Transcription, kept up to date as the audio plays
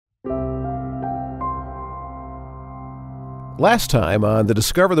Last time on the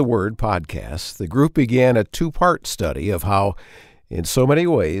Discover the Word podcast, the group began a two-part study of how, in so many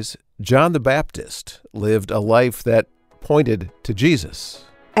ways, John the Baptist lived a life that pointed to Jesus.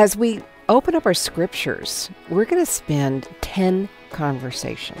 As we open up our scriptures, we're going to spend 10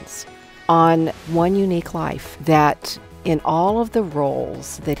 conversations on one unique life that in all of the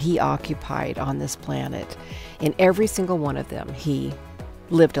roles that he occupied on this planet, in every single one of them, he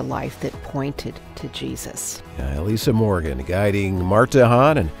lived a life that pointed to Jesus. Lisa Morgan guiding Marta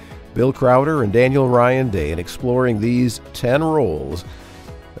Hahn and Bill Crowder and Daniel Ryan Day in exploring these 10 roles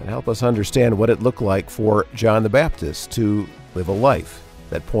that help us understand what it looked like for John the Baptist to live a life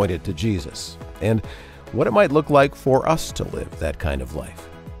that pointed to Jesus, and what it might look like for us to live that kind of life.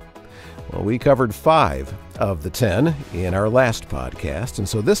 Well, we covered 5 of the 10 in our last podcast, and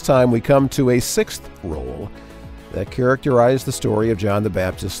so this time we come to a 6th role that characterized the story of John the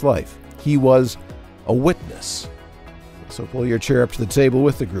Baptist's life. He was a witness. So pull your chair up to the table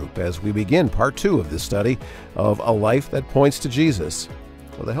with the group as we begin part 2 of this study of a life that points to Jesus,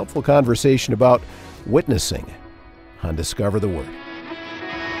 with a helpful conversation about witnessing on Discover the Word.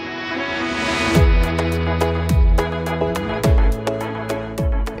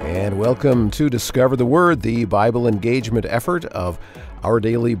 And welcome to Discover the Word, the Bible engagement effort of Our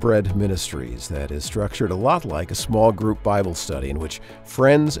Daily Bread Ministries that is structured a lot like a small group Bible study in which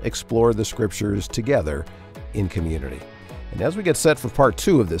friends explore the Scriptures together in community. And as we get set for part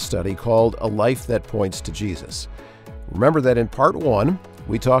 2 of this study called A Life That Points to Jesus, remember that in part 1,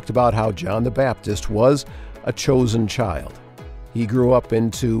 we talked about how John the Baptist was a chosen child. He grew up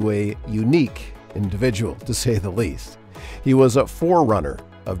into a unique individual, to say the least. He was a forerunner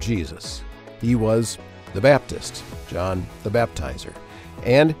of Jesus. He was the Baptist, John the Baptizer,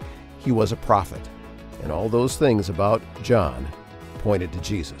 and he was a prophet. And all those things about John pointed to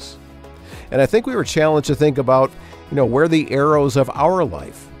Jesus. And I think we were challenged to think about, where the arrows of our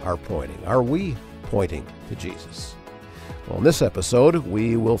life are pointing. Are we pointing to Jesus? Well, in this episode,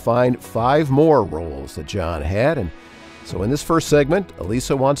 we will find 5 more roles that John had. And so in this first segment,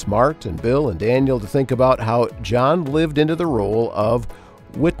 Elisa wants Mart and Bill and Daniel to think about how John lived into the role of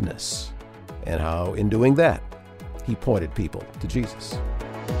witness and how, in doing that, he pointed people to Jesus.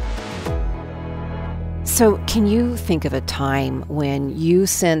 So can you think of a time when you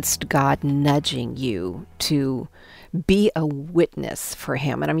sensed God nudging you to be a witness for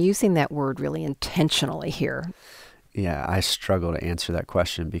him? And I'm using that word really intentionally here. Yeah, I struggle to answer that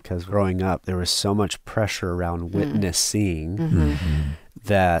question because growing up, there was so much pressure around witnessing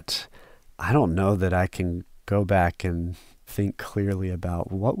that I don't know that I can go back and think clearly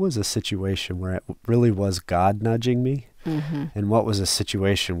about what was a situation where it really was God nudging me and what was a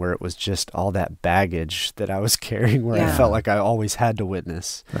situation where it was just all that baggage that I was carrying where I felt like I always had to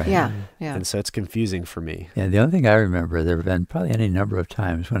witness. Right. Yeah. And so it's confusing for me. Yeah, the only thing I remember, there have been probably any number of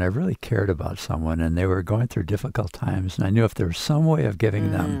times when I really cared about someone and they were going through difficult times, and I knew if there was some way of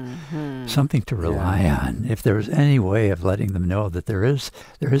giving them something to rely on, if there was any way of letting them know that there is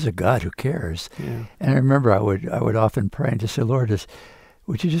a God who cares. Yeah. And I remember I would often pray and just say, Lord,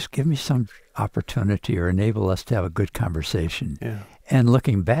 would you just give me some opportunity or enable us to have a good conversation? Yeah. And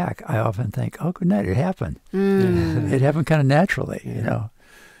looking back, I often think, oh, good night, it happened. It happened kind of naturally,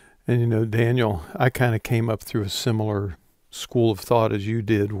 And, Daniel, I kind of came up through a similar school of thought as you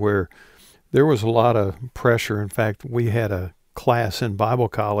did, where there was a lot of pressure. In fact, we had a class in Bible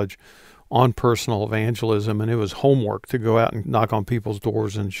college on personal evangelism, and it was homework to go out and knock on people's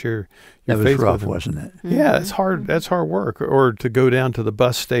doors and share your faith with them. That was rough, wasn't it? Yeah, it's hard. That's hard work. Or to go down to the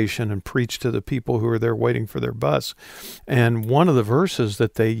bus station and preach to the people who are there waiting for their bus. And one of the verses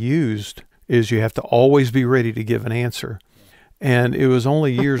that they used is you have to always be ready to give an answer. And it was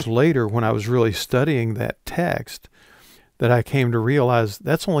only years later when I was really studying that text that I came to realize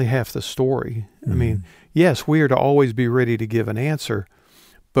that's only half the story. I mean, yes, we are to always be ready to give an answer,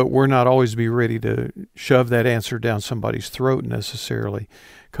 but we're not always be ready to shove that answer down somebody's throat necessarily,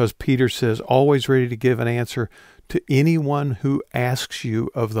 because Peter says, always ready to give an answer to anyone who asks you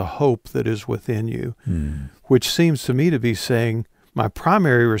of the hope that is within you, which seems to me to be saying, my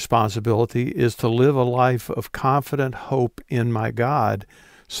primary responsibility is to live a life of confident hope in my God,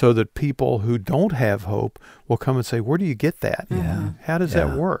 so that people who don't have hope will come and say, where do you get that? How does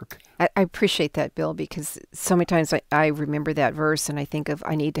that work? I appreciate that, Bill, because so many times I remember that verse and I think of,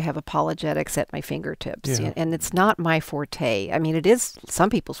 I need to have apologetics at my fingertips. Yeah. And it's not my forte. I mean, it is some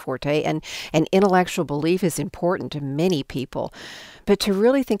people's forte, and intellectual belief is important to many people. But to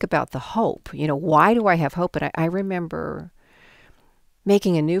really think about the hope, why do I have hope? And I remember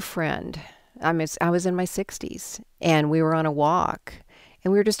making a new friend. I was in my 60s, and we were on a walk,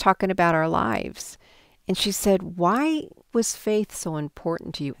 and we were just talking about our lives. And she said, why was faith so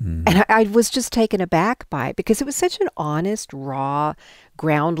important to you? And I was just taken aback by it because it was such an honest, raw,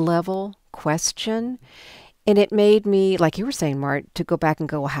 ground level question. And it made me, like you were saying, Mart, to go back and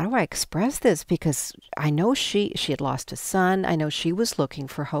go, well, how do I express this? Because I know she had lost a son. I know she was looking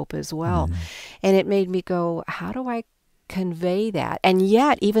for hope as well. And it made me go, how do I convey that? And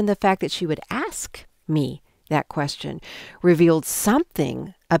yet, even the fact that she would ask me that question revealed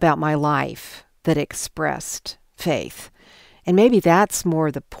something about my life that expressed faith. And maybe that's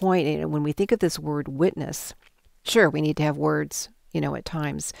more the point. You know, when we think of this word witness, sure, we need to have words, at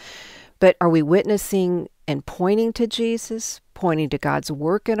times. But are we witnessing and pointing to Jesus, pointing to God's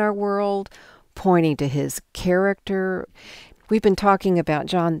work in our world, pointing to his character? We've been talking about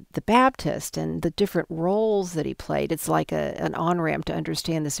John the Baptist and the different roles that he played. It's like an on-ramp to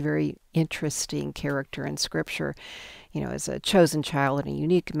understand this very interesting character in Scripture, as a chosen child and a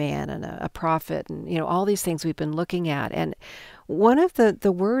unique man and a prophet and, all these things we've been looking at. And one of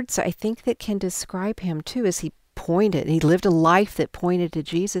the words I think that can describe him too is he lived a life that pointed to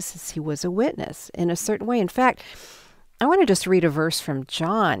Jesus as he was a witness in a certain way. In fact, I want to just read a verse from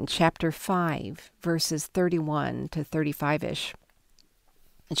John chapter 5, verses 31 to 35-ish.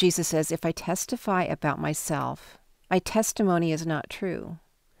 Jesus says, if I testify about myself, my testimony is not true.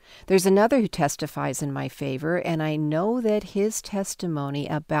 There's another who testifies in my favor, and I know that his testimony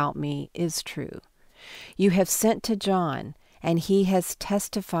about me is true. You have sent to John, and he has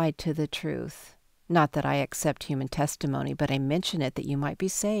testified to the truth. Not that I accept human testimony, but I mention it that you might be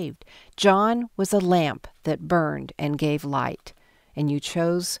saved. John was a lamp that burned and gave light, and you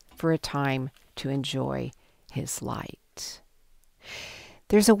chose for a time to enjoy his light.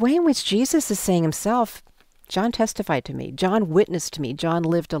 There's a way in which Jesus is saying himself, John testified to me. John witnessed to me. John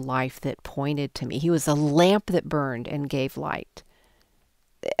lived a life that pointed to me. He was a lamp that burned and gave light.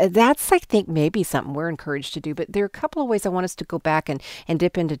 That's, I think, maybe something we're encouraged to do, but there are a couple of ways I want us to go back and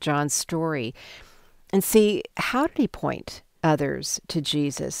dip into John's story and see, how did he point others to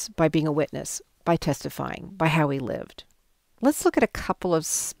Jesus? By being a witness, by testifying, by how he lived. Let's look at a couple of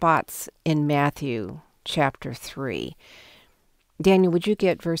spots in Matthew chapter 3. Daniel, would you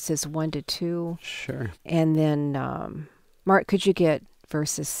get verses 1 to 2? Sure. And then, Mark, could you get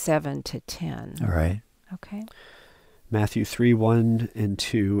verses 7 to 10? All right. Okay. Matthew 3, 1 and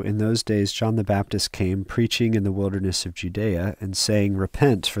 2. In those days John the Baptist came, preaching in the wilderness of Judea, and saying,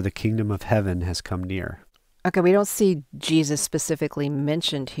 repent, for the kingdom of heaven has come near. Okay, we don't see Jesus specifically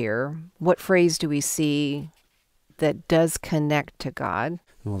mentioned here. What phrase do we see that does connect to God?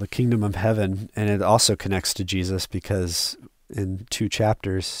 Well, the kingdom of heaven, and it also connects to Jesus because in 2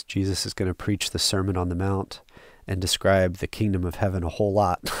 chapters, Jesus is going to preach the Sermon on the Mount and describe the kingdom of heaven a whole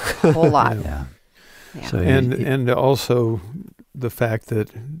lot. A whole lot. Yeah. Yeah. So And also the fact that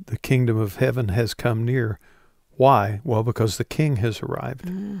the kingdom of heaven has come near. Why? Well, because the king has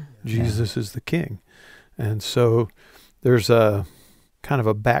arrived. Jesus is the king. And so there's a kind of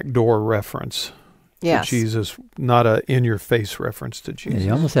a backdoor reference Yes. to Jesus, not a in-your-face reference to Jesus.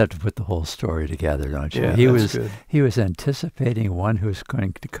 you almost have to put the whole story together, don't you? Yeah, he that's was good. he was anticipating one who's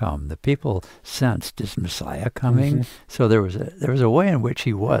going to come. The people sensed his Messiah coming, so there was a way in which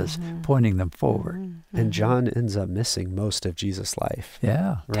he was pointing them forward. And John ends up missing most of Jesus' life.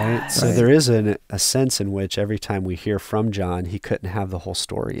 Yeah. Right? So Right. there is a sense in which every time we hear from John, he couldn't have the whole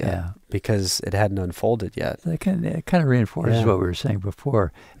story yet Yeah. because it hadn't unfolded yet. It kind of reinforces Yeah. what we were saying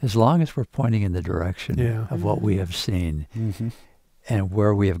before. As long as we're pointing in the direction Yeah. of what we have seen Mm-hmm. and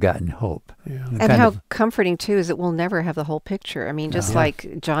where we have gotten hope. Yeah. And kind how of- comforting, too, is that we'll never have the whole picture. I mean, just Yeah.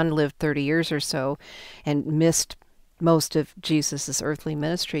 like John lived 30 years or so and missed most of Jesus' earthly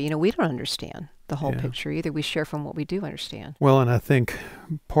ministry, we don't understand the whole Yeah. picture either. We share from what we do understand. Well, and I think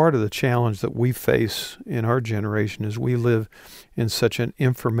part of the challenge that we face in our generation is we live in such an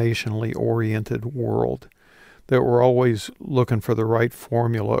informationally oriented world that we're always looking for the right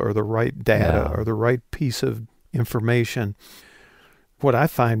formula or the right data Yeah. or the right piece of information. What I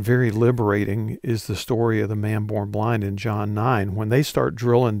find very liberating is the story of the man born blind in John 9. When they start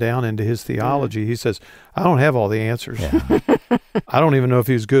drilling down into his theology, he says, I don't have all the answers. Yeah. I don't even know if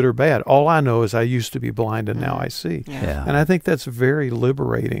he's good or bad. All I know is I used to be blind and now I see. Yeah. And I think that's very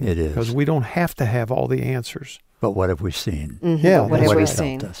liberating. It is. Because we don't have to have all the answers. But what have we seen? Yeah, But what that's have we right.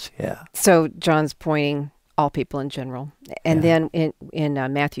 seen? Helped us. Yeah. So John's pointing all people in general. And Yeah. then in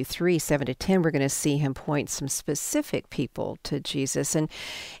Matthew 3, 7 to 10, we're going to see him point some specific people to Jesus. And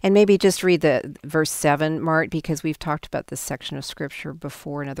maybe just read the verse 7, Mart, because we've talked about this section of Scripture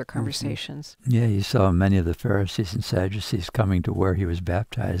before in other conversations. Yeah, you saw many of the Pharisees and Sadducees coming to where he was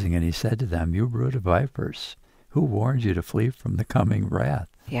baptizing, and he said to them, you brood of vipers, who warned you to flee from the coming wrath?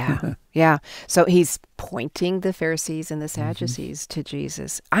 Yeah. Yeah. So he's pointing the Pharisees and the Sadducees to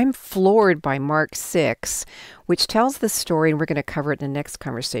Jesus. I'm floored by Mark 6, which tells the story, and we're going to cover it in the next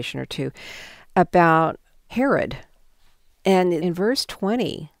conversation or two, about Herod. And in verse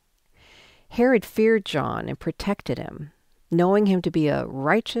 20, Herod feared John and protected him, knowing him to be a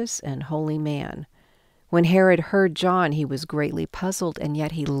righteous and holy man. When Herod heard John, he was greatly puzzled, and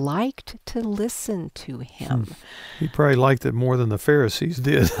yet he liked to listen to him. He probably liked it more than the Pharisees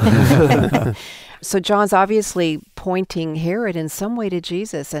did. So John's obviously pointing Herod in some way to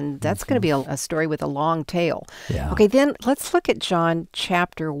Jesus, and that's going to be a story with a long tail. Yeah. Okay, then let's look at John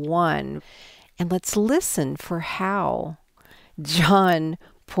chapter 1, and let's listen for how John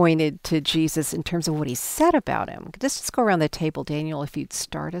pointed to Jesus in terms of what he said about him. Let's just go around the table. Daniel, if you'd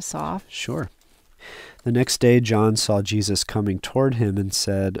start us off. Sure. The next day John saw Jesus coming toward him and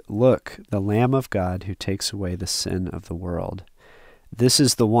said, "Look, the Lamb of God who takes away the sin of the world. This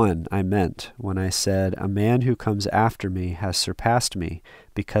is the one I meant when I said, 'A man who comes after me has surpassed me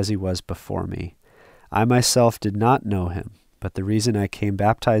because he was before me.' I myself did not know him, but the reason I came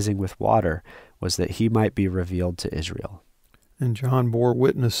baptizing with water was that he might be revealed to Israel." And John bore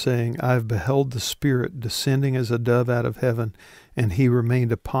witness, saying, "I have beheld the Spirit descending as a dove out of heaven, and he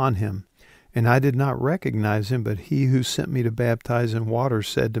remained upon him. And I did not recognize him, but he who sent me to baptize in water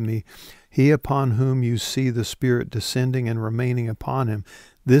said to me, 'He upon whom you see the Spirit descending and remaining upon him,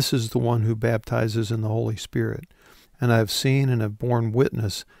 this is the one who baptizes in the Holy Spirit. And I have seen and have borne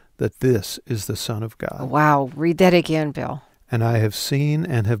witness that this is the Son of God.'" Wow, read that again, Bill. And I have seen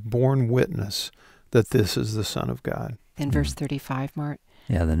and have borne witness that this is the Son of God. In verse 35, Mart.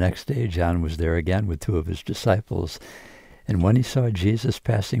 Yeah, the next day John was there again with two of his disciples. And when he saw Jesus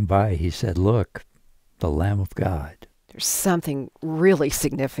passing by, he said, "Look, the Lamb of God." There's something really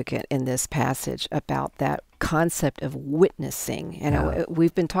significant in this passage about that concept of witnessing. And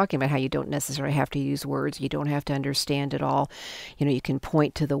we've been talking about how you don't necessarily have to use words. You don't have to understand it all. You can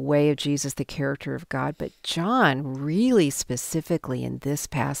point to the way of Jesus, the character of God. But John really specifically in this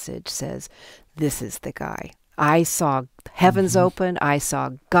passage says, this is the guy. I saw heavens open. I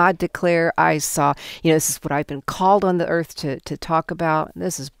saw God declare. I saw, this is what I've been called on the earth to talk about.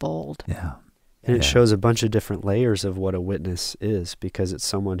 This is bold. Yeah. And it shows a bunch of different layers of what a witness is, because it's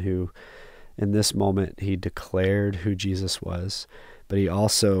someone who, in this moment, he declared who Jesus was, but he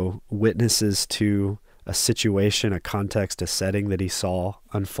also witnesses to a situation, a context, a setting that he saw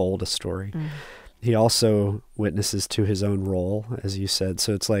unfold a story. He also witnesses to his own role, as you said.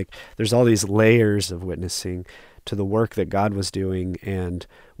 So it's like there's all these layers of witnessing to the work that God was doing and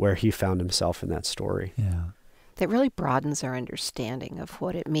where he found himself in that story. Yeah. That really broadens our understanding of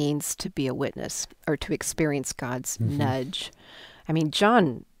what it means to be a witness or to experience God's nudge. I mean,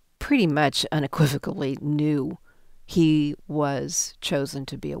 John pretty much unequivocally knew he was chosen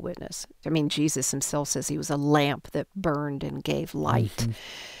to be a witness. I mean, Jesus himself says he was a lamp that burned and gave light.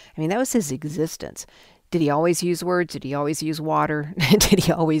 I mean, that was his existence. Did he always use words? Did he always use water? Did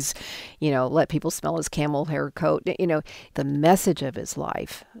he always, let people smell his camel hair coat? The message of his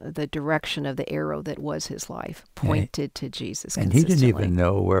life, the direction of the arrow that was his life, pointed to Jesus. And he didn't even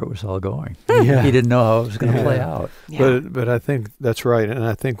know where it was all going. Yeah. He didn't know how it was going to play out. Yeah. But I think that's right. And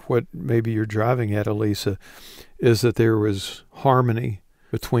I think what maybe you're driving at, Elisa, is that there was harmony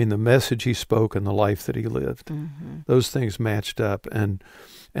between the message he spoke and the life that he lived. Those things matched up. And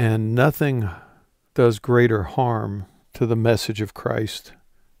nothing does greater harm to the message of Christ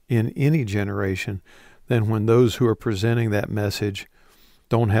in any generation than when those who are presenting that message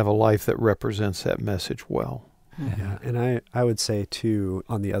don't have a life that represents that message well. Yeah. And I would say, too,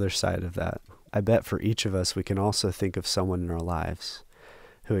 on the other side of that, I bet for each of us, we can also think of someone in our lives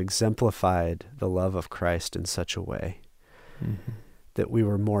who exemplified the love of Christ in such a way that we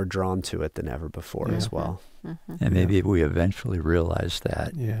were more drawn to it than ever before as well. And maybe we eventually realized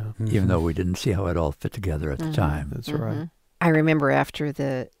that, even though we didn't see how it all fit together at the time. That's right. I remember after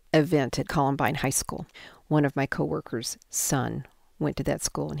the event at Columbine High School, one of my coworkers' son went to that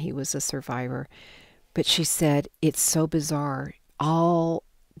school and he was a survivor. But she said, it's so bizarre. All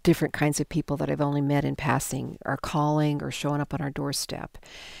different kinds of people that I've only met in passing are calling or showing up on our doorstep.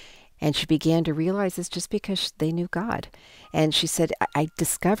 And she began to realize it's just because they knew God. And she said, I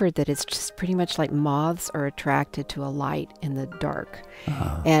discovered that it's just pretty much like moths are attracted to a light in the dark.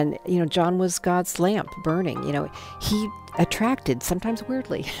 And, John was God's lamp burning. He attracted, sometimes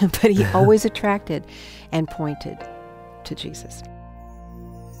weirdly, but he always attracted and pointed to Jesus.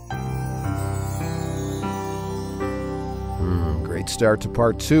 Great start to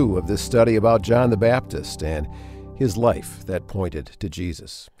part 2 of this study about John the Baptist and his life that pointed to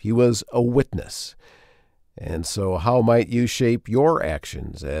Jesus. He was a witness. And so how might you shape your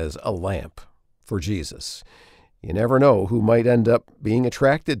actions as a lamp for Jesus? You never know who might end up being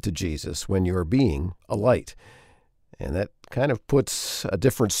attracted to Jesus when you're being a light. And that kind of puts a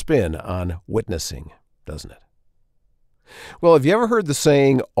different spin on witnessing, doesn't it? Well, have you ever heard the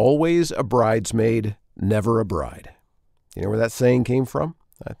saying, always a bridesmaid, never a bride? You know where that saying came from?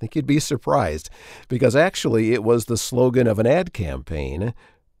 I think you'd be surprised, because actually it was the slogan of an ad campaign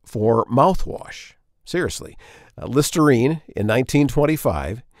for mouthwash. Seriously. Listerine in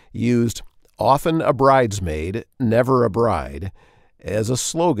 1925 used often a bridesmaid, never a bride, as a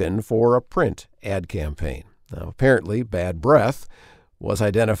slogan for a print ad campaign. Now, apparently, bad breath was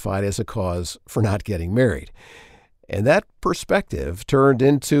identified as a cause for not getting married. And that perspective turned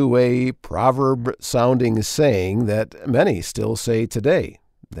into a proverb-sounding saying that many still say today,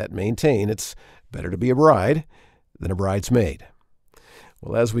 that maintain it's better to be a bride than a bridesmaid.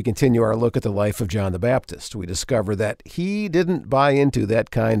 Well, as we continue our look at the life of John the Baptist, we discover that he didn't buy into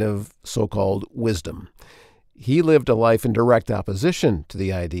that kind of so-called wisdom. He lived a life in direct opposition to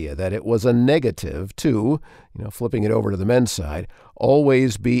the idea that it was a negative to, flipping it over to the men's side,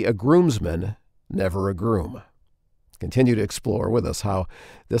 always be a groomsman, never a groom. Continue to explore with us how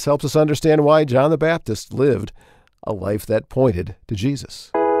this helps us understand why John the Baptist lived a life that pointed to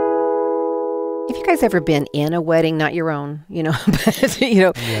Jesus. Have you guys ever been in a wedding, not your own,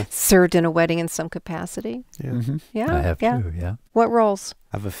 but, served in a wedding in some capacity? Yeah. Mm-hmm. Yeah. I have too, yeah. What roles?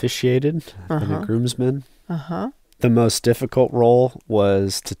 I've officiated, been a groomsman. Uh-huh. The most difficult role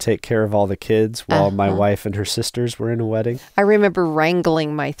was to take care of all the kids while my wife and her sisters were in a wedding. I remember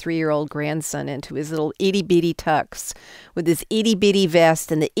wrangling my 3-year-old grandson into his little itty-bitty tux with his itty-bitty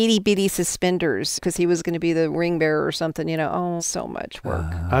vest and the itty-bitty suspenders because he was going to be the ring bearer or something, Oh, so much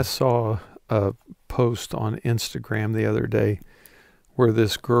work. I saw a post on Instagram the other day where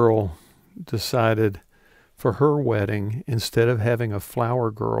this girl decided for her wedding, instead of having a flower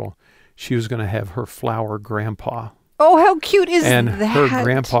girl, she was going to have her flower grandpa. Oh, how cute is and that? Her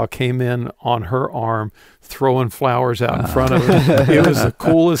grandpa came in on her arm, throwing flowers out in front of her. It was the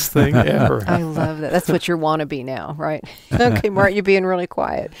coolest thing ever. I love that. That's what you want to be now, right? Okay, Mart, you're being really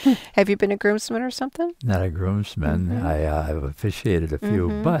quiet. Have you been a groomsman or something? Not a groomsman. Mm-hmm. I've officiated a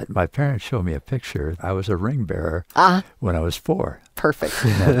few, but my parents showed me a picture. I was a ring bearer when I was 4. Perfect.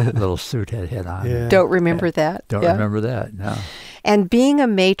 That little suit had on. Yeah. Don't remember that? Don't remember that, no. And being a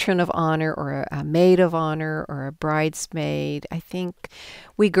matron of honor or a maid of honor or a bridesmaid, I think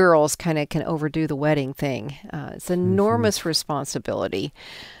we girls kind of can overdo the wedding thing. It's an enormous responsibility.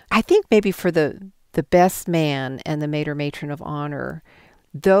 I think maybe for the best man and the maid or matron of honor,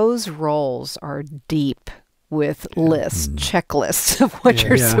 those roles are deep with lists, checklists of what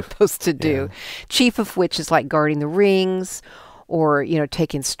you're supposed to do. Yeah. Chief of which is like guarding the rings, or,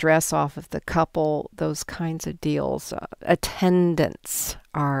 taking stress off of the couple, those kinds of deals. Attendants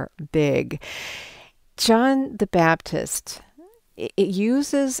are big. John the Baptist, it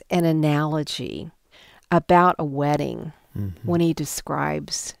uses an analogy about a wedding when he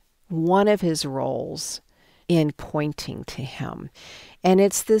describes one of his roles in pointing to him. And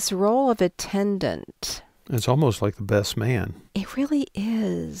it's this role of attendant. It's almost like the best man. It really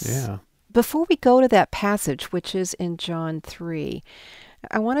is. Yeah. Before we go to that passage, which is in John 3,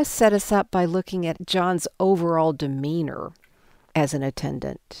 I want to set us up by looking at John's overall demeanor as an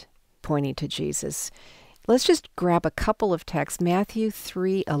attendant, pointing to Jesus. Let's just grab a couple of texts. Matthew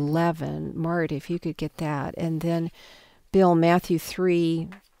 3:11. Mart, if you could get that. And then, Bill, Matthew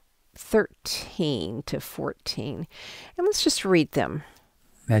 3:13 to 14. And let's just read them.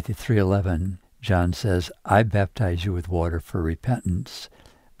 Matthew 3:11, John says, I baptize you with water for repentance,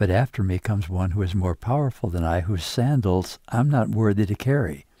 but after me comes one who is more powerful than I, whose sandals I'm not worthy to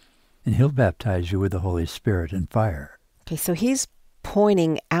carry. And he'll baptize you with the Holy Spirit and fire. Okay, so he's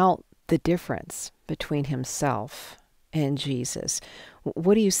pointing out the difference between himself and Jesus.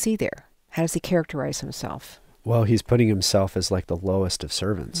 What do you see there? How does he characterize himself? Well, he's putting himself as like the lowest of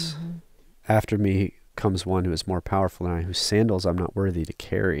servants. After me comes one who is more powerful than I, whose sandals I'm not worthy to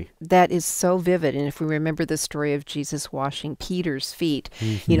carry. That is so vivid. And if we remember the story of Jesus washing Peter's feet,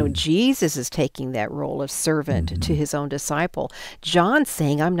 Jesus is taking that role of servant to his own disciple. John's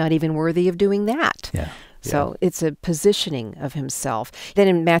saying, I'm not even worthy of doing that. Yeah. So it's a positioning of himself. Then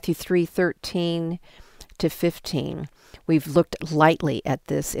in Matthew 3:13 to 15, we've looked lightly at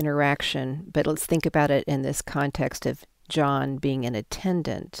this interaction, but let's think about it in this context of John being an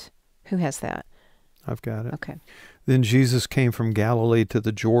attendant. Who has that? I've got it. Okay. Then Jesus came from Galilee to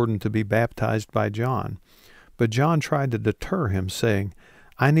the Jordan to be baptized by John. But John tried to deter him, saying,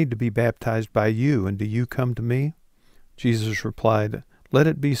 I need to be baptized by you, and do you come to me? Jesus replied, Let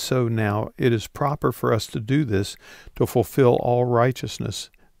it be so now. It is proper for us to do this to fulfill all righteousness.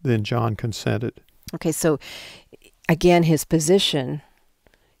 Then John consented. Okay, so again, his position,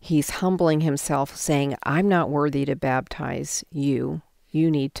 he's humbling himself, saying, I'm not worthy to baptize you.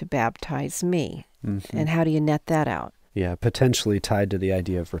 You need to baptize me. Mm-hmm. And how do you net that out? Yeah, potentially tied to the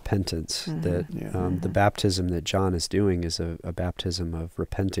idea of repentance, that the baptism that John is doing is a baptism of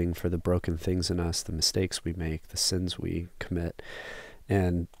repenting for the broken things in us, the mistakes we make, the sins we commit.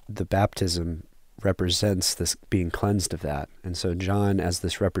 And the baptism represents this being cleansed of that. And so John, as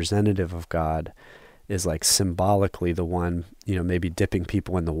this representative of God, is like symbolically the one, maybe dipping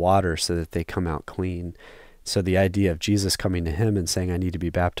people in the water so that they come out clean. So the idea of Jesus coming to him and saying, I need to be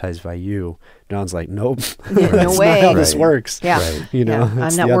baptized by you, John's like, nope, no way. Not how this works. Yeah. Right.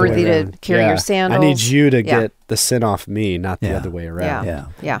 I'm not worthy to carry your sandals. I need you to get the sin off me, not the other way around.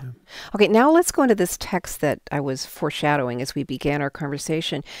 Yeah. Okay, now let's go into this text that I was foreshadowing as we began our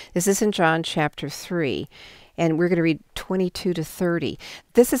conversation. This is in John chapter 3, and we're going to read 22 to 30.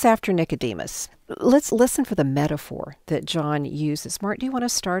 This is after Nicodemus. Let's listen for the metaphor that John uses. Mark, do you want to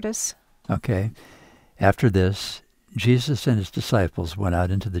start us? Okay. After this, Jesus and his disciples went out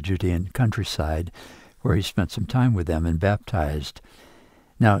into the Judean countryside, where he spent some time with them and baptized.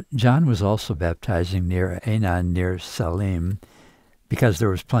 Now, John was also baptizing near Aenon, near Salim, because there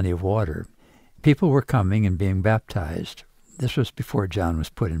was plenty of water. People were coming and being baptized. This was before John was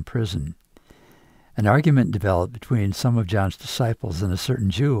put in prison. An argument developed between some of John's disciples and a certain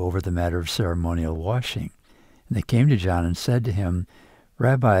Jew over the matter of ceremonial washing. And they came to John and said to him,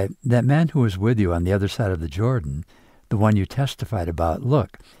 Rabbi, that man who was with you on the other side of the Jordan, the one you testified about,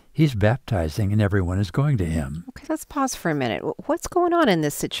 look, he's baptizing and everyone is going to him. Okay, let's pause for a minute. What's going on in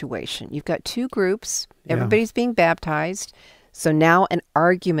this situation? You've got two groups. Everybody's being baptized. So now an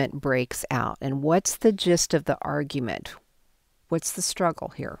argument breaks out. And what's the gist of the argument? What's the struggle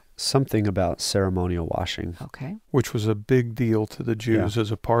here? Something about ceremonial washing. Okay. Which was a big deal to the Jews as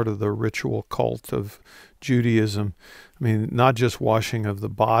a part of the ritual cult of Judaism. I mean, not just washing of the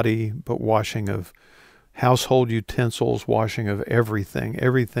body, but washing of household utensils, washing of everything.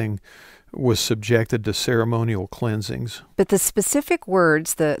 Everything was subjected to ceremonial cleansings. But the specific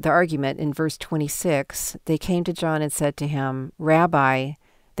words, the argument in verse 26, they came to John and said to him, Rabbi,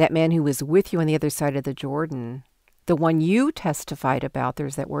 that man who was with you on the other side of the Jordan, the one you testified about,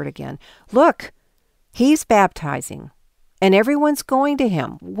 there's that word again. Look, he's baptizing, and everyone's going to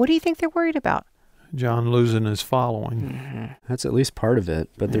him. What do you think they're worried about? John losing his following. Mm-hmm. That's at least part of it.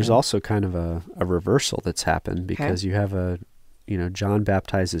 But there's also kind of a reversal that's happened, because you have John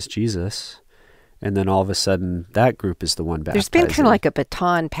baptizes Jesus, and then all of a sudden that group is the one baptizing. There's been kind of like a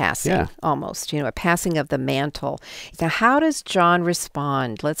baton passing, almost, a passing of the mantle. Now, how does John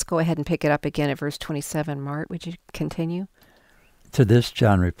respond? Let's go ahead and pick it up again at verse 27. Mart, would you continue? To this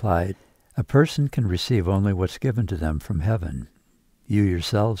John replied, a person can receive only what's given to them from heaven. You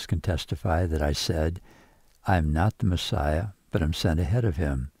yourselves can testify that I said, I'm not the Messiah, but I'm sent ahead of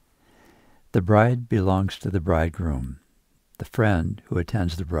him. The bride belongs to the bridegroom. The friend who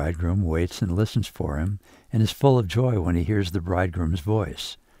attends the bridegroom waits and listens for him and is full of joy when he hears the bridegroom's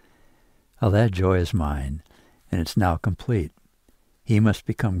voice. Well, that joy is mine, and it's now complete. He must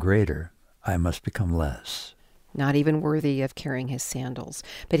become greater. I must become less. Not even worthy of carrying his sandals.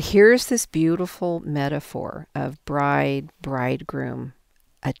 But here's this beautiful metaphor of bride, bridegroom,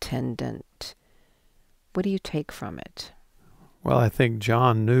 attendant. What do you take from it? Well, I think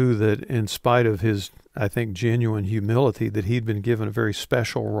John knew that in spite of his, genuine humility, that he'd been given a very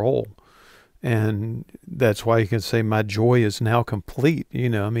special role. And that's why you can say, my joy is now complete.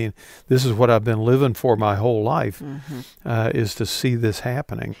 This is what I've been living for my whole life, is to see this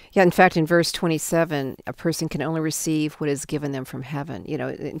happening. Yeah, in fact, in verse 27, a person can only receive what is given them from heaven.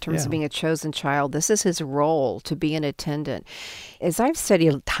 In terms of being a chosen child, this is his role, to be an attendant. As I've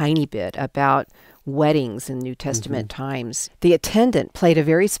studied a tiny bit about weddings in New Testament times, the attendant played a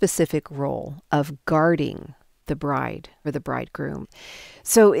very specific role of guarding the bride or the bridegroom.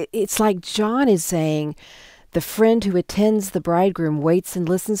 So it's like John is saying, the friend who attends the bridegroom waits and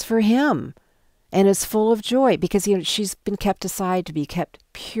listens for him and is full of joy because she's been kept aside to be kept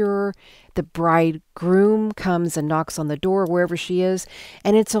pure. The bridegroom comes and knocks on the door wherever she is,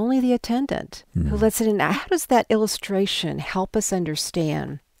 and it's only the attendant who lets it in. Now, how does that illustration help us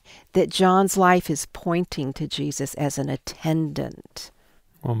understand that John's life is pointing to Jesus as an attendant?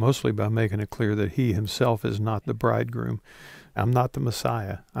 Well, mostly by making it clear that he himself is not the bridegroom. I'm not the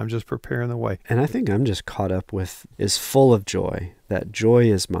Messiah. I'm just preparing the way. And I think I'm just caught up with, is full of joy. That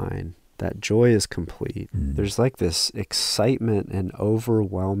joy is mine. That joy is complete. There's like this excitement and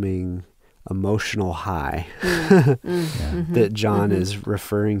overwhelming emotional high that John is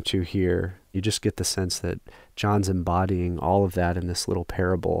referring to here. You just get the sense that John's embodying all of that in this little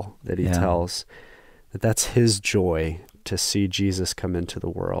parable that he tells, that's his joy to see Jesus come into the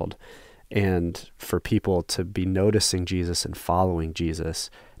world, and for people to be noticing Jesus and following Jesus.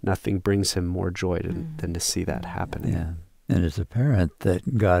 Nothing brings him more joy than to see that happening. Yeah. And it's apparent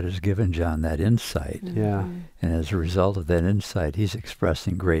that God has given John that insight. Yeah. And as a result of that insight, he's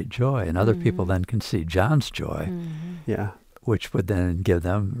expressing great joy. And other people then can see John's joy, Yeah. which would then give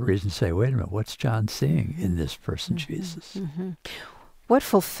them reason to say, wait a minute, what's John seeing in this person, Jesus? What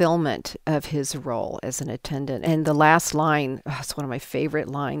fulfillment of his role as an attendant. And the last line, it's one of my favorite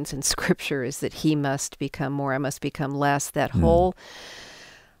lines in Scripture, is that he must become more, I must become less. That whole...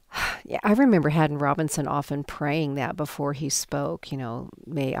 Yeah, I remember Haddon Robinson often praying that before he spoke,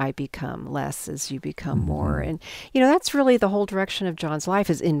 may I become less as you become more. And, that's really the whole direction of John's life.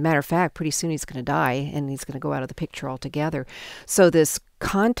 Is, in matter of fact, pretty soon he's going to die and he's going to go out of the picture altogether. So this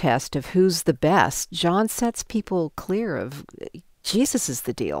contest of who's the best, John sets people clear of Jesus is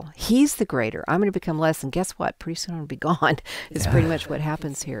the deal. He's the greater. I'm going to become less. And guess what? Pretty soon I'm going to be gone. It's pretty much what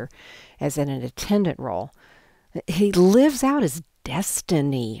happens here as in an attendant role. He lives out his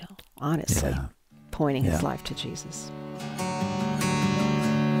destiny, honestly, pointing his life to Jesus.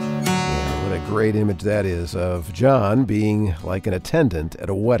 Yeah, what a great image that is of John being like an attendant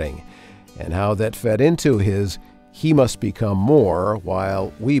at a wedding, and how that fed into his he must become more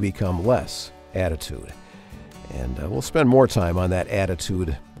while we become less attitude. And we'll spend more time on that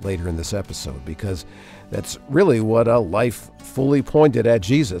attitude later in this episode, because that's really what a life fully pointed at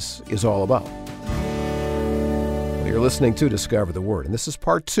Jesus is all about. You're listening to Discover the Word, and this is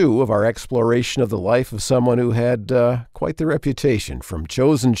part 2 of our exploration of the life of someone who had quite the reputation, from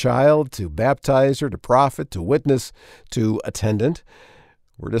chosen child to baptizer to prophet to witness to attendant.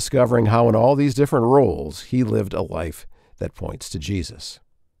 We're discovering how in all these different roles he lived a life that points to Jesus.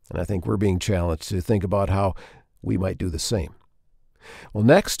 And I think we're being challenged to think about how we might do the same. Well,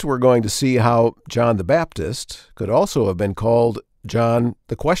 next we're going to see how John the Baptist could also have been called John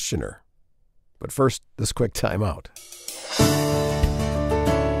the Questioner. But first, this quick time out.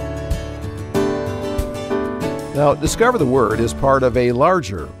 Now, Discover the Word is part of a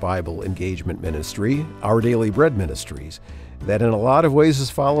larger Bible engagement ministry, Our Daily Bread Ministries, that in a lot of ways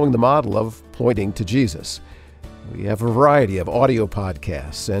is following the model of pointing to Jesus. We have a variety of audio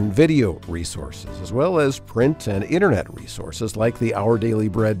podcasts and video resources, as well as print and internet resources like the Our Daily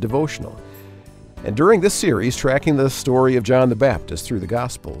Bread devotional. And during this series, tracking the story of John the Baptist through the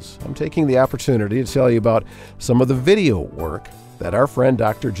Gospels, I'm taking the opportunity to tell you about some of the video work that our friend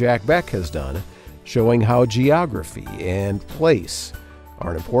Dr. Jack Beck has done, showing how geography and place are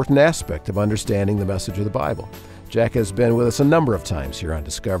an important aspect of understanding the message of the Bible. Jack has been with us a number of times here on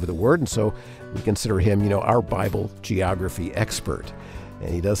Discover the Word, and so we consider him, our Bible geography expert. And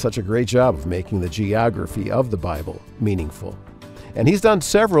he does such a great job of making the geography of the Bible meaningful. And he's done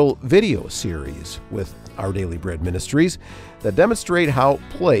several video series with Our Daily Bread Ministries that demonstrate how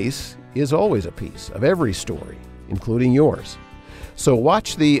place is always a piece of every story, including yours. So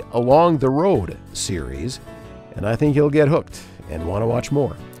watch the Along the Road series, and I think you'll get hooked and want to watch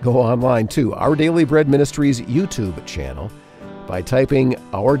more. Go online to Our Daily Bread Ministries YouTube channel by typing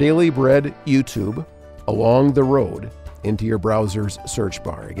Our Daily Bread YouTube Along the Road into your browser's search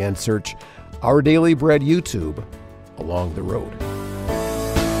bar. Again, search Our Daily Bread YouTube Along the Road.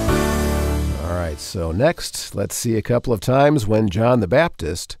 All right, so next, let's see a couple of times when John the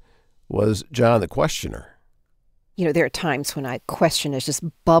Baptist was John the Questioner. There are times when a question is just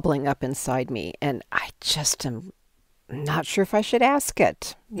bubbling up inside me, and I just am not sure if I should ask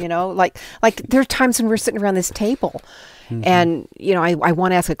it. Like there are times when we're sitting around this table, and, I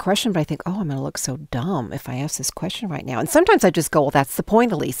want to ask a question, but I think, I'm going to look so dumb if I ask this question right now. And sometimes I just go, well, that's the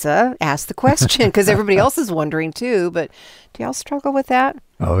point, Elisa. Ask the question, because everybody else is wondering too. But do y'all struggle with that?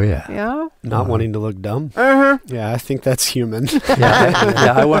 Oh, yeah. Yeah? Not wanting to look dumb? Yeah, I think that's human.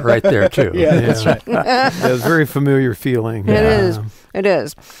 Yeah, I went right there too. Yeah, that's right. It's a very familiar feeling. It is. It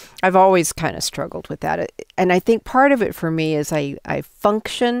is. I've always kind of struggled with that. And I think part of it for me is I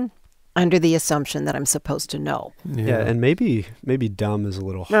function under the assumption that I'm supposed to know. Yeah, and maybe dumb is a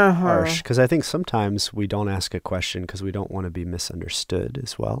little harsh, because I think sometimes we don't ask a question because we don't want to be misunderstood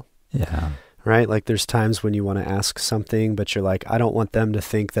as well. Yeah. Right? Like there's times when you want to ask something, but you're like, I don't want them to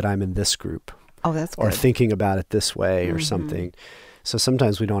think that I'm in this group. Oh, that's good. Or thinking about it this way or something. So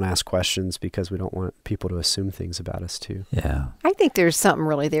sometimes we don't ask questions because we don't want people to assume things about us too. Yeah. I think there's something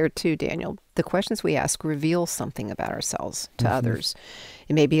really there too, Daniel. The questions we ask reveal something about ourselves to others.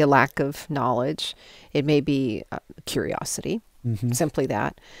 It may be a lack of knowledge. It may be curiosity, simply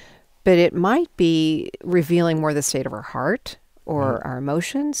that. but it might be revealing more the state of our heart or our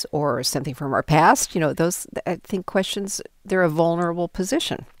emotions or something from our past. Those, I think, questions, they're a vulnerable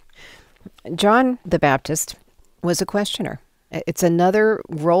position. John the Baptist was a questioner. It's another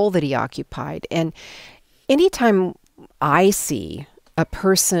role that he occupied. And anytime I see a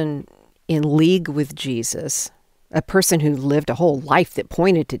person in league with Jesus, a person who lived a whole life that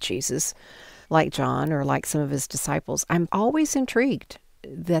pointed to Jesus, like John or like some of his disciples, I'm always intrigued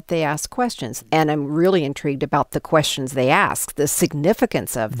that they ask questions. And I'm really intrigued about the questions they ask, the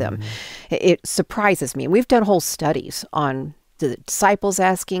significance of them. It surprises me. And we've done whole studies on the disciples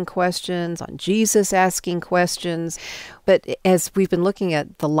asking questions, on Jesus asking questions. But as we've been looking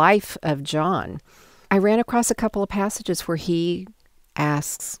at the life of John, I ran across a couple of passages where he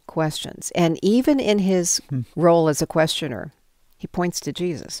asks questions. And even in his role as a questioner, he points to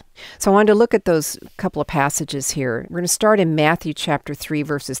Jesus. So I wanted to look at those couple of passages here. We're going to start in Matthew chapter 3,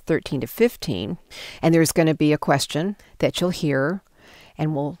 verses 13 to 15. And there's going to be a question that you'll hear,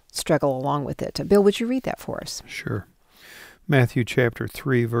 and we'll struggle along with it. Bill, would you read that for us? Sure. Matthew chapter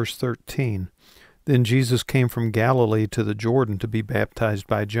 3, verse 13. Then Jesus came from Galilee to the Jordan to be baptized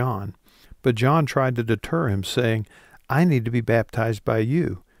by John. But John tried to deter him, saying, I need to be baptized by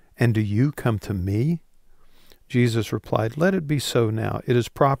you, and do you come to me? Jesus replied, Let it be so now. It is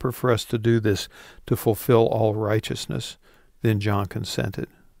proper for us to do this to fulfill all righteousness. Then John consented.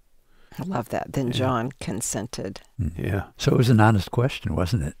 I love that. Then John consented. Yeah. So it was an honest question,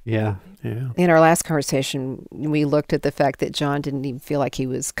 wasn't it? Yeah. Yeah. In our last conversation, we looked at the fact that John didn't even feel like he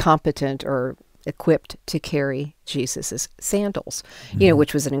was competent or equipped to carry Jesus's sandals,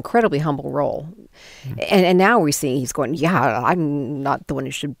 which was an incredibly humble role. And now we see he's going, yeah, I'm not the one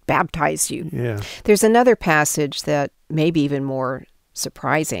who should baptize you. Yeah. There's another passage that may be even more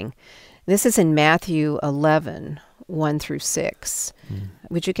surprising. This is in Matthew 11, 1 through 6.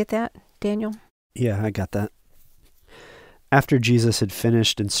 Would you get that, Daniel? Yeah, I got that. After Jesus had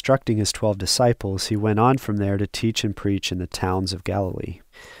finished instructing his 12 disciples, he went on from there to teach and preach in the towns of Galilee.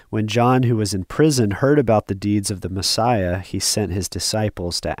 When John, who was in prison, heard about the deeds of the Messiah, he sent his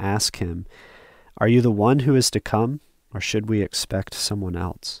disciples to ask him, Are you the one who is to come, or should we expect someone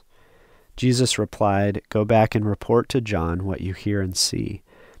else? Jesus replied, Go back and report to John what you hear and see.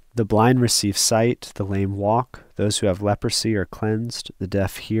 The blind receive sight, the lame walk, those who have leprosy are cleansed, the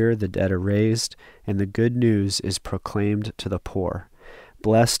deaf hear, the dead are raised, and the good news is proclaimed to the poor.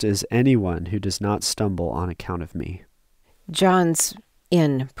 Blessed is anyone who does not stumble on account of me. John's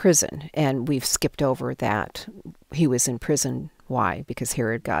in prison, and we've skipped over that. He was in prison. Why? Because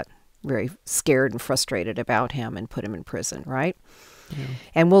Herod got very scared and frustrated about him and put him in prison, right? Yeah.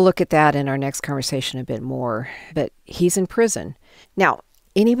 And we'll look at that in our next conversation a bit more. But he's in prison. Now,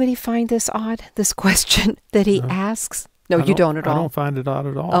 anybody find this odd, this question that he asks? No, you don't at all? I don't find it odd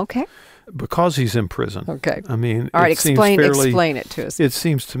at all. Okay. Because he's in prison. Okay. I mean, all right, explain it to us. It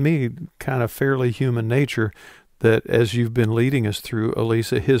seems to me kind of fairly human nature that as you've been leading us through,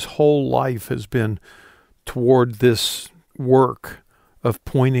 Elisa, his whole life has been toward this work of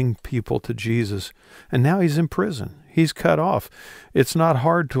pointing people to Jesus. And now he's in prison. He's cut off. It's not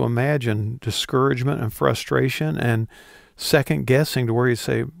hard to imagine discouragement and frustration and second guessing to where you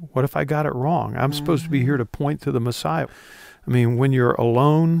say, what if I got it wrong? I'm supposed to be here to point to the Messiah. I mean, when you're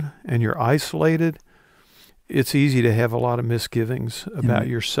alone and you're isolated, it's easy to have a lot of misgivings about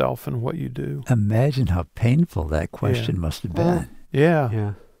yourself and what you do. Imagine how painful that question must have been.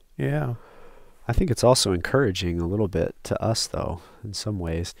 Yeah. I think it's also encouraging a little bit to us, though, in some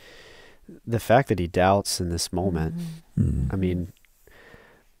ways. The fact that he doubts in this moment, I mean,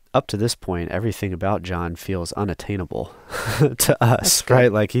 up to this point, everything about John feels unattainable to us,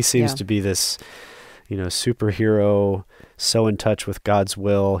 right? Like he seems to be this, superhero, so in touch with God's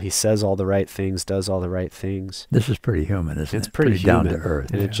will. He says all the right things, does all the right things. This is pretty human, isn't it? It's pretty down human. to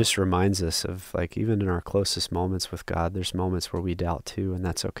earth. And it just reminds us of, like, even in our closest moments with God, there's moments where we doubt too, and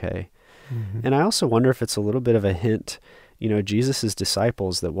that's okay. And I also wonder if it's a little bit of a hint, Jesus'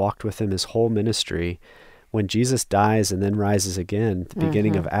 disciples that walked with him his whole ministry, when Jesus dies and then rises again, at the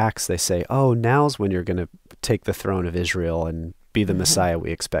beginning of Acts, they say, oh, now's when you're going to take the throne of Israel and be the Messiah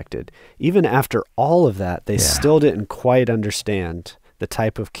we expected. Even after all of that, they still didn't quite understand the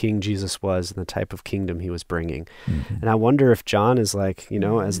type of king Jesus was and the type of kingdom he was bringing. And I wonder if John is like,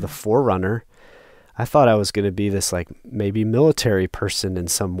 as the forerunner, I thought I was going to be this, like, maybe military person in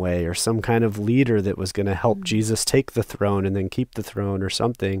some way, or some kind of leader that was going to help Jesus take the throne and then keep the throne or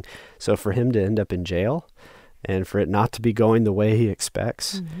something. So for him to end up in jail and for it not to be going the way he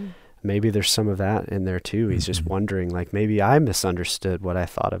expects, maybe there's some of that in there too. He's just wondering, like, maybe I misunderstood what I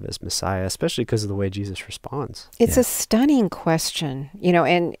thought of as Messiah, especially because of the way Jesus responds. It's a stunning question,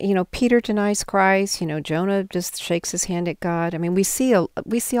 and Peter denies Christ. Jonah just shakes his hand at God. I mean, we see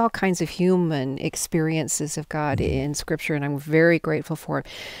all kinds of human experiences of God in Scripture, and I'm very grateful for it.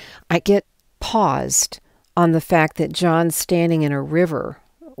 I get paused on the fact that John's standing in a river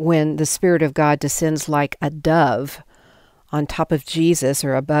when the Spirit of God descends like a dove on top of Jesus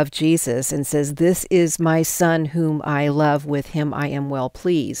or above Jesus and says, "This is my Son whom I love, with him I am well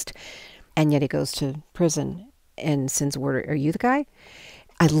pleased." And yet he goes to prison and sends word, "Are you the guy?"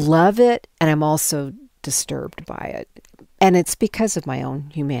 I love it, and I'm also disturbed by it. And it's because of my own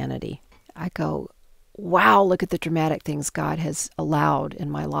humanity. I go, wow, look at the dramatic things God has allowed in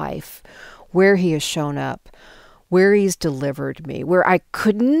my life, where he has shown up, where he's delivered me, where I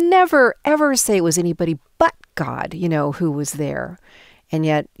could never, ever say it was anybody but God, who was there. And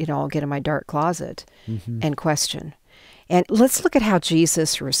yet, I'll get in my dark closet and question. And let's look at how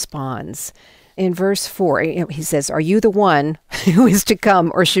Jesus responds. In verse 4, he says, "Are you the one who is to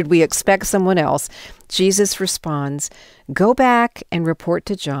come, or should we expect someone else?" Jesus responds, "Go back and report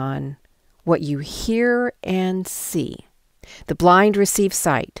to John what you hear and see. The blind receive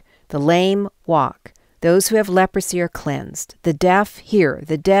sight, the lame walk, those who have leprosy are cleansed, the deaf hear,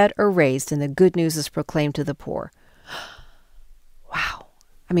 the dead are raised, and the good news is proclaimed to the poor." Wow.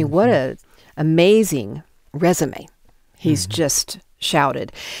 I mean, what an amazing resume he's just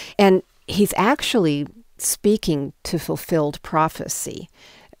shouted. And he's actually speaking to fulfilled prophecy.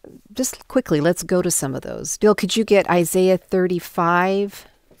 Just quickly, let's go to some of those. Bill, could you get Isaiah 35,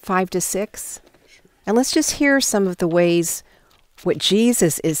 5-6? And let's just hear some of the ways what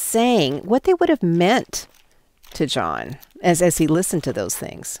Jesus is saying, what they would have meant to John as he listened to those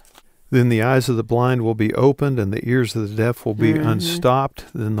things. Then the eyes of the blind will be opened, and the ears of the deaf will be unstopped.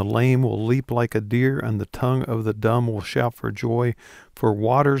 Then the lame will leap like a deer, and the tongue of the dumb will shout for joy. For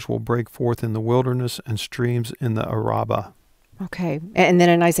waters will break forth in the wilderness, and streams in the Arabah. Okay. And then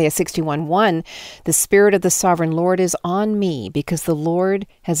in Isaiah 61:1, "The Spirit of the Sovereign Lord is on me, because the Lord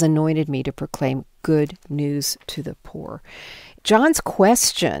has anointed me to proclaim good news to the poor." John's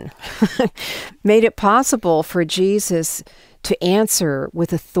question made it possible for Jesus to answer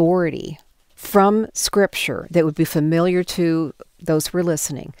with authority from Scripture that would be familiar to those who were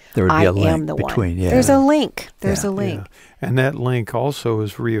listening. There would be a am link the between, one. There's a link. There's a link. Yeah. And that link also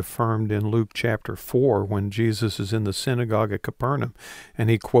is reaffirmed in Luke chapter 4 when Jesus is in the synagogue at Capernaum, and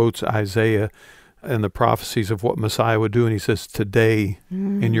he quotes Isaiah and the prophecies of what Messiah would do, and he says, "Today,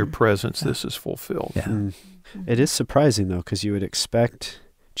 in your presence, this is fulfilled." Yeah. It is surprising, though, because you would expect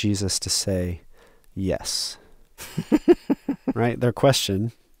Jesus to say yes. Right? Their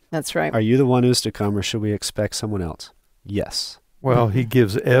question, That's right. "Are you the one who's to come, or should we expect someone else?" Yes. Well, he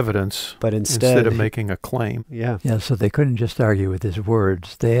gives evidence But instead of making a claim. Yeah. Yeah, so they couldn't just argue with his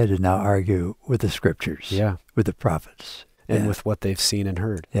words. They had to now argue with the Scriptures, Yeah. with the prophets. And with what they've seen and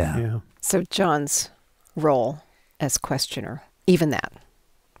heard. Yeah. So John's role as questioner, even that,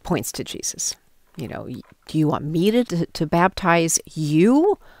 points to Jesus. Do you want me to baptize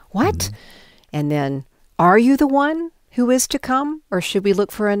you? What? And then, are you the one who is to come, or should we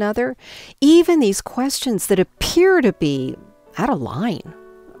look for another? Even these questions that appear to be out of line,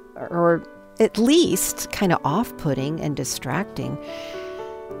 or at least kind of off-putting and distracting,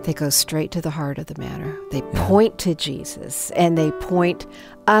 they go straight to the heart of the matter. They point to Jesus, and they point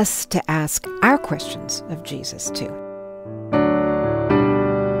us to ask our questions of Jesus too.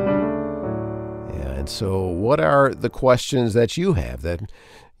 And so what are the questions that you have that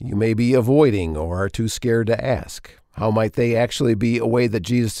you may be avoiding or are too scared to ask? How might they actually be a way that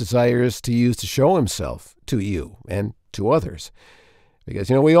Jesus desires to use to show himself to you and to others?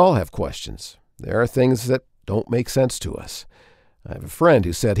 Because, we all have questions. There are things that don't make sense to us. I have a friend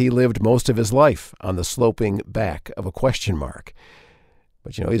who said he lived most of his life on the sloping back of a question mark.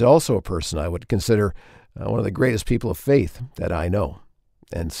 But, he's also a person I would consider one of the greatest people of faith that I know.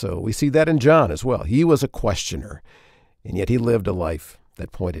 And so we see that in John as well. He was a questioner, and yet he lived a life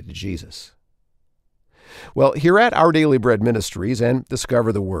that pointed to Jesus. Well, here at Our Daily Bread Ministries and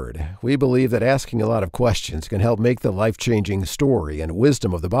Discover the Word, we believe that asking a lot of questions can help make the life-changing story and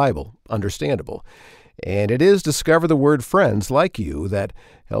wisdom of the Bible understandable. And it is Discover the Word friends like you that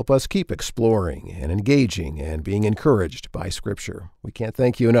help us keep exploring and engaging and being encouraged by Scripture. We can't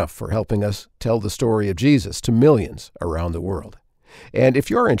thank you enough for helping us tell the story of Jesus to millions around the world. And if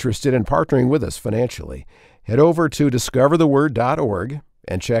you're interested in partnering with us financially, head over to discovertheword.org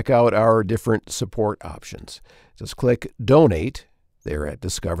and check out our different support options. Just click Donate there at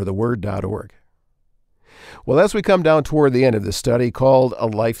discovertheword.org. Well, as we come down toward the end of this study called A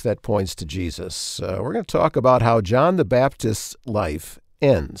Life That Points to Jesus, we're going to talk about how John the Baptist's life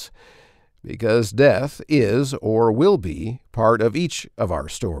ends, because death is or will be part of each of our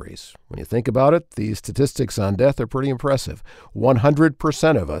stories. When you think about it, the statistics on death are pretty impressive.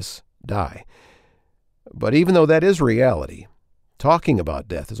 100% of us die. But even though that is reality, talking about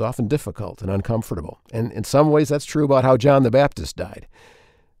death is often difficult and uncomfortable. And in some ways, that's true about how John the Baptist died.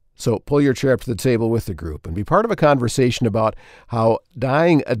 So pull your chair up to the table with the group and be part of a conversation about how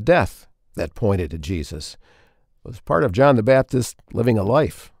dying a death that pointed to Jesus was part of John the Baptist living a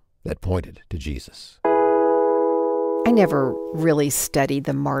life that pointed to Jesus. I never really studied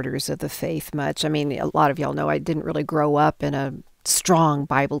the martyrs of the faith much. I mean, a lot of y'all know I didn't really grow up in a strong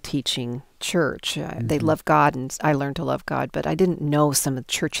Bible teaching church. They love God, and I learned to love God, but I didn't know some of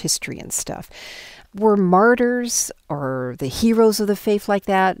the church history and stuff. Were martyrs or the heroes of the faith like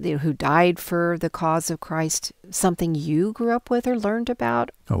that, who died for the cause of Christ, something you grew up with or learned about?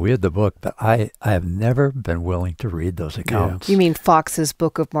 Oh, we had the book, but I have never been willing to read those accounts. You mean Fox's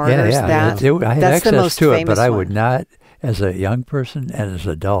Book of Martyrs? Yeah. I had access to it, but I would not, as a young person and as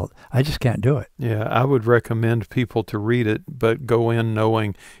an adult, I just can't do it. Yeah, I would recommend people to read it, but go in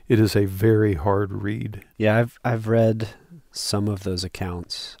knowing it is a very hard read. Yeah, I've read some of those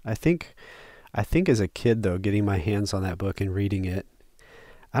accounts. I think as a kid, though, getting my hands on that book and reading it,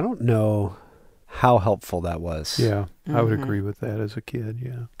 I don't know how helpful that was. Yeah, I would agree with that as a kid,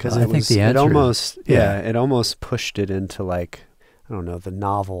 yeah. Because I think the answer it almost pushed it into, like, I don't know, the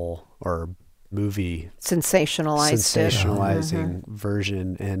novel or movie sensationalizing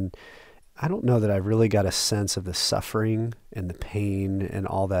version. And I don't know that I really got a sense of the suffering and the pain and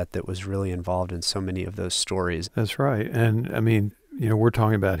all that was really involved in so many of those stories. That's right. And I mean, we're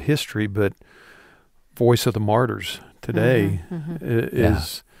talking about history, but Voice of the Martyrs today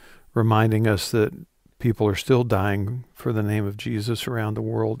is reminding us that people are still dying for the name of Jesus around the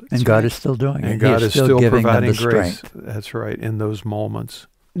world. And God is still doing it. And God is still giving providing them the grace. strength. That's right, in those moments.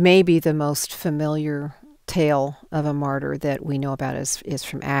 Maybe the most familiar tale of a martyr that we know about is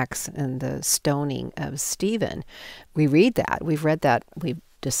from Acts and the stoning of Stephen. We read that. We've read that. We've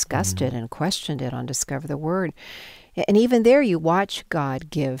discussed it and questioned it on Discover the Word. And even there, you watch God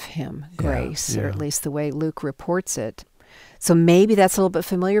give him grace, or at least the way Luke reports it. So maybe that's a little bit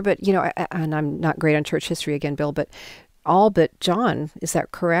familiar, but, and I'm not great on church history again, Bill, but all but John, is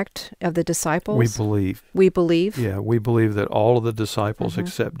that correct, of the disciples? We believe. We believe? Yeah, we believe that all of the disciples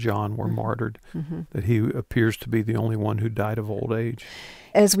except John were martyred, that he appears to be the only one who died of old age.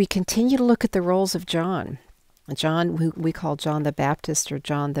 As we continue to look at the roles of John, we call John the Baptist or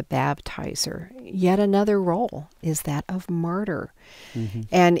John the Baptizer. Yet another role is that of martyr.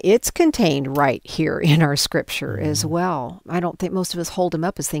 And it's contained right here in our scripture as well. I don't think most of us hold him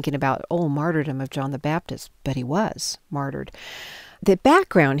up as thinking about, martyrdom of John the Baptist, but he was martyred. The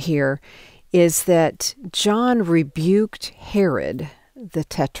background here is that John rebuked Herod, the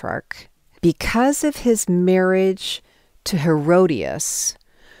tetrarch, because of his marriage to Herodias,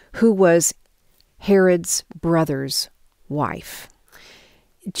 who was Herod's brother's wife.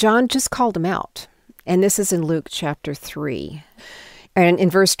 John just called him out. And this is in Luke chapter 3. And in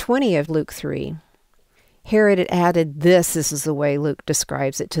verse 20 of Luke 3, Herod had added this is the way Luke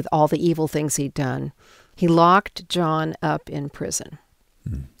describes it, to all the evil things he'd done. He locked John up in prison.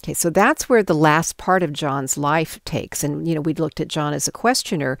 Okay, so that's where the last part of John's life takes. And, we looked at John as a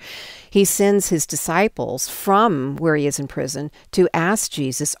questioner. He sends his disciples from where he is in prison to ask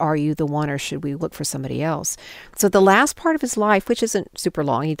Jesus, are you the one, or should we look for somebody else? So the last part of his life, which isn't super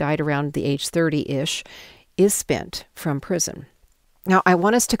long, he died around the age 30-ish, is spent from prison. Now, I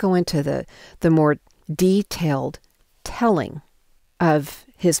want us to go into the more detailed telling of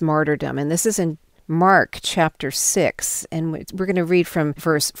his martyrdom. And this is in Mark chapter 6, and we're going to read from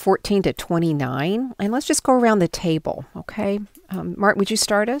verse 14 to 29, and let's just go around the table, okay? Mark, would you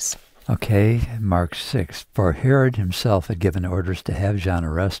start us? Okay, Mark 6. For Herod himself had given orders to have John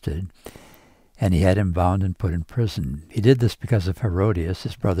arrested, and he had him bound and put in prison. He did this because of Herodias,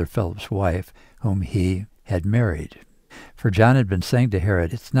 his brother Philip's wife, whom he had married. For John had been saying to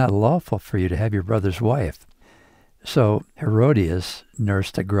Herod, it's not lawful for you to have your brother's wife. So Herodias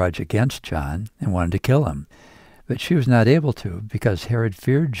nursed a grudge against John and wanted to kill him. But she was not able to, because Herod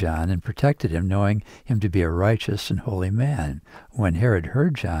feared John and protected him, knowing him to be a righteous and holy man. When Herod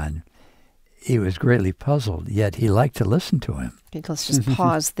heard John, he was greatly puzzled, yet he liked to listen to him. Okay, let's just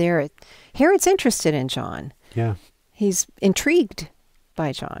pause there. Herod's interested in John. Yeah. He's intrigued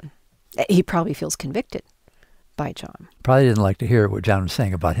by John. He probably feels convicted by John. Probably didn't like to hear what John was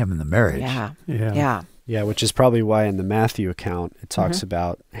saying about him and the marriage. Yeah. Yeah, which is probably why in the Matthew account it talks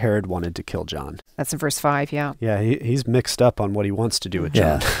about Herod wanted to kill John. That's in verse 5, yeah. Yeah, he's mixed up on what he wants to do with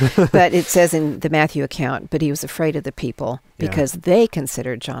John. But it says in the Matthew account, but he was afraid of the people because they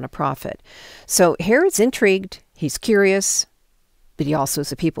considered John a prophet. So Herod's intrigued, he's curious, but he also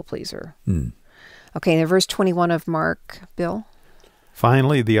is a people pleaser. Okay, in verse 21 of Mark, Bill?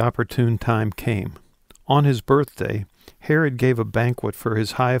 Finally, the opportune time came. On his birthday, Herod gave a banquet for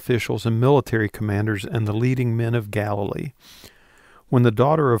his high officials and military commanders and the leading men of Galilee. When the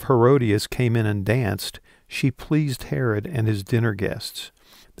daughter of Herodias came in and danced, she pleased Herod and his dinner guests.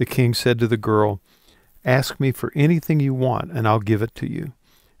 The king said to the girl, "Ask me for anything you want, and I'll give it to you."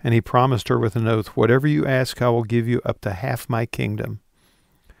 And he promised her with an oath, "Whatever you ask, I will give you up to half my kingdom."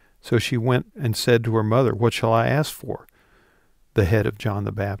 So she went and said to her mother, "What shall I ask for?" "The head of John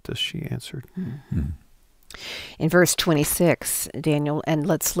the Baptist," she answered. In verse 26, Daniel, and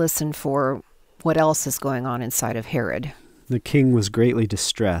let's listen for what else is going on inside of Herod. The king was greatly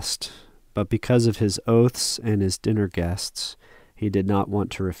distressed, but because of his oaths and his dinner guests, he did not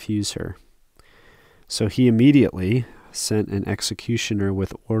want to refuse her. So he immediately sent an executioner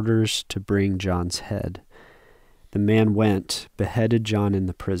with orders to bring John's head. The man went, beheaded John in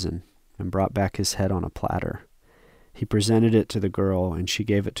the prison, and brought back his head on a platter. He presented it to the girl, and she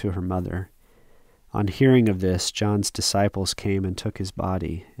gave it to her mother. On hearing of this, John's disciples came and took his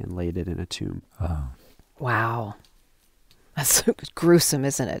body and laid it in a tomb. Wow. That's gruesome,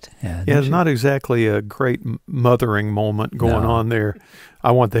 isn't it? Yeah, it's not exactly a great mothering moment going on there.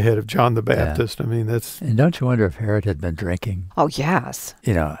 I want the head of John the Baptist. Yeah. I mean, that's... And don't you wonder if Herod had been drinking? Oh, yes.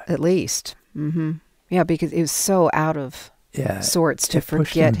 At least. Yeah, because it was so out of sorts to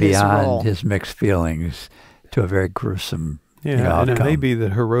forget his role. Beyond his mixed feelings to a very gruesome and it may be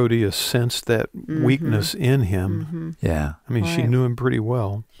that Herodias sensed that weakness in him. Yeah. I mean, she knew him pretty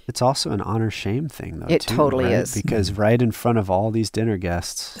well. It's also an honor-shame thing, though, It too, totally right? is. Because right in front of all these dinner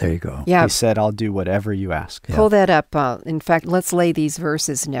guests, there you go. Yeah. He said, "I'll do whatever you ask." Pull that up. In fact, let's lay these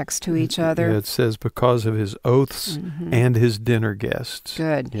verses next to each other. Yeah, it says, because of his oaths and his dinner guests.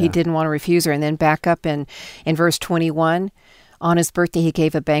 Good. Yeah. He didn't want to refuse her. And then back up in verse 21, on his birthday he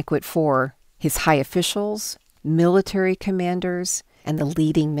gave a banquet for his high officials, military commanders, and the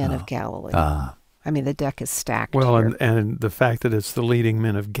leading men of Galilee. I mean, the deck is stacked. Well, here. and the fact that it's the leading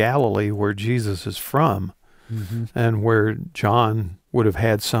men of Galilee, where Jesus is from, and where John would have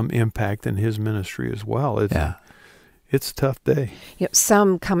had some impact in his ministry as well. It's a tough day.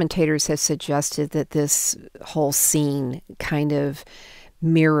 Some commentators have suggested that this whole scene kind of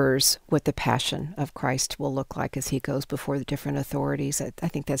mirrors what the passion of Christ will look like as he goes before the different authorities. I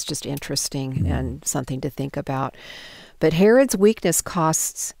think that's just interesting and something to think about. But Herod's weakness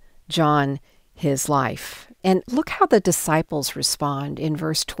costs John his life. And look how the disciples respond in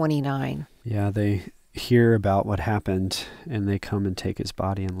verse 29. Yeah, they hear about what happened, and they come and take his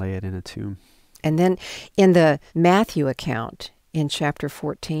body and lay it in a tomb. And then in the Matthew account, in chapter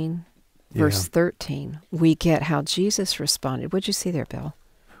 14, verse 13, we get how Jesus responded. What'd you see there, Bill?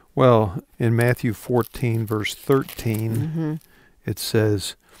 Well, in Matthew 14, verse 13, it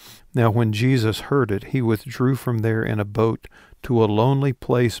says, "Now when Jesus heard it, he withdrew from there in a boat to a lonely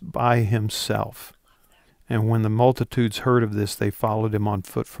place by himself. And when the multitudes heard of this, they followed him on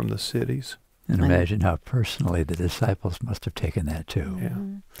foot from the cities." And imagine how personally the disciples must have taken that too.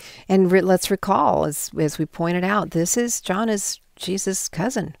 Yeah. And let's recall, as we pointed out, John is Jesus'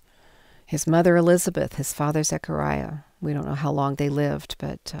 cousin. His mother Elizabeth, his father Zechariah. We don't know how long they lived,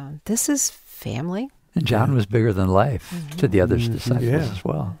 but this is family. And John was bigger than life to the other disciples as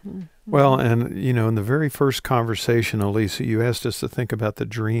well. Well, and, in the very first conversation, Elisa, you asked us to think about the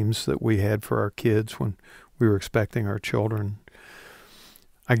dreams that we had for our kids when we were expecting our children.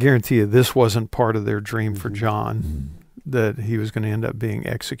 I guarantee you this wasn't part of their dream for John, that he was going to end up being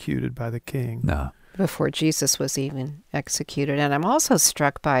executed by the king. No. Before Jesus was even executed. And I'm also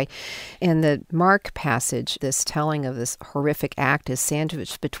struck by, in the Mark passage, this telling of this horrific act is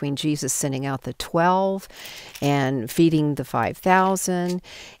sandwiched between Jesus sending out the 12 and feeding the 5,000.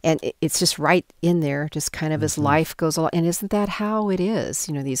 And it's just right in there, just kind of as life goes along. And isn't that how it is?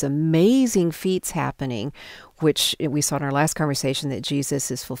 These amazing feats happening, which we saw in our last conversation, that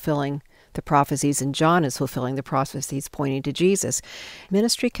Jesus is fulfilling the prophecies and John is fulfilling the prophecies pointing to Jesus.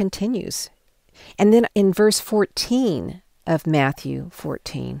 Ministry continues. And then in verse 14 of Matthew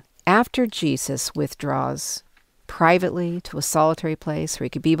 14, after Jesus withdraws privately to a solitary place where he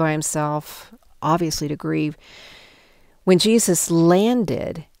could be by himself, obviously to grieve, when Jesus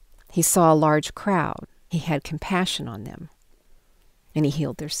landed, he saw a large crowd. He had compassion on them, and he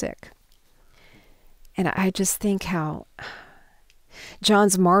healed their sick. And I just think how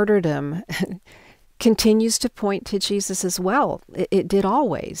John's martyrdom continues to point to Jesus as well. It did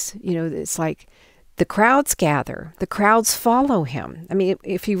always. It's like the crowds gather, the crowds follow him. I mean,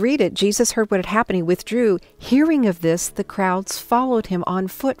 if you read it, Jesus heard what had happened, he withdrew. Hearing of this, the crowds followed him on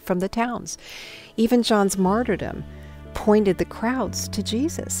foot from the towns. Even John's martyrdom pointed the crowds to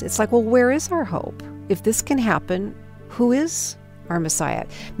Jesus. It's like, well, where is our hope? If this can happen, who is our Messiah?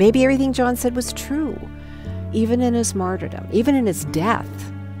 Maybe everything John said was true. Even in his martyrdom, even in his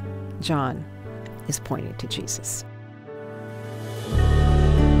death, John is pointing to Jesus.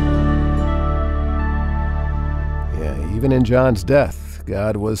 Yeah, even in John's death,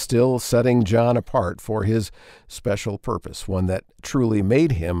 God was still setting John apart for his special purpose, one that truly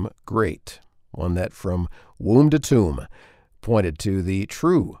made him great, one that from womb to tomb pointed to the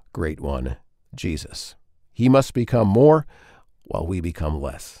true great one, Jesus. He must become more while we become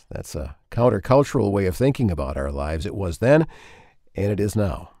less. That's a countercultural way of thinking about our lives. It was then, and it is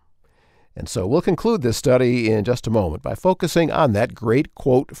now. And so we'll conclude this study in just a moment by focusing on that great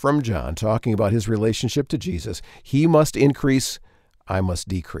quote from John, talking about his relationship to Jesus. He must increase, I must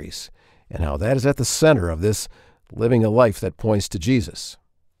decrease, and how that is at the center of this living a life that points to Jesus.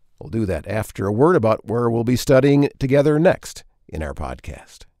 We'll do that after a word about where we'll be studying together next in our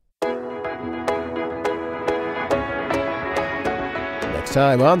podcast. Next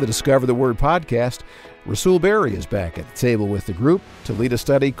time on the Discover the Word podcast, Rasul Berry is back at the table with the group to lead a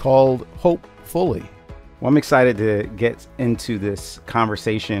study called Hope Fully. Well, I'm excited to get into this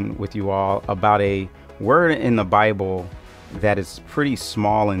conversation with you all about a word in the Bible that is pretty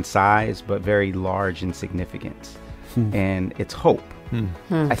small in size, but very large in significance. And it's hope.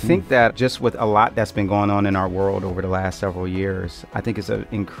 I think that just with a lot that's been going on in our world over the last several years, I think it's an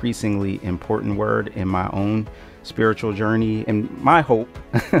increasingly important word in my own spiritual journey. And my hope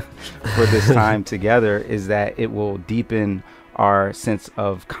for this time together is that it will deepen our sense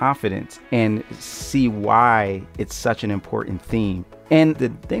of confidence and see why it's such an important theme. And the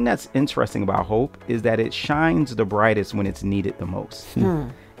thing that's interesting about hope is that it shines the brightest when it's needed the most.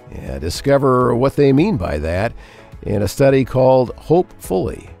 Yeah, discover what they mean by that in a study called Hope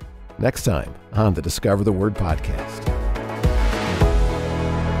Fully, next time on the Discover the Word podcast.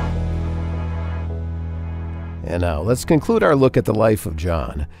 And now let's conclude our look at the life of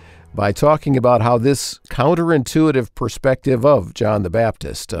John by talking about how this counterintuitive perspective of John the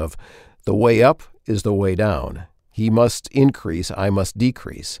Baptist, of the way up is the way down, he must increase, I must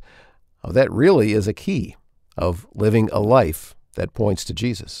decrease, how that really is a key of living a life that points to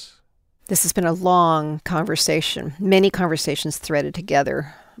Jesus. This has been a long conversation, many conversations threaded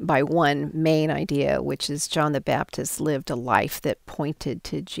together by one main idea, which is John the Baptist lived a life that pointed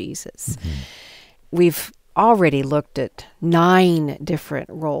to Jesus. We've already looked at 9 different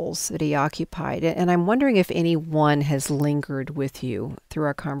roles that he occupied, and I'm wondering if any one has lingered with you through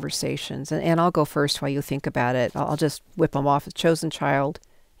our conversations. And I'll go first while you think about it. I'll just whip them off. Chosen child,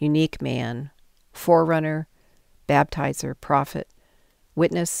 unique man, forerunner, baptizer, prophet,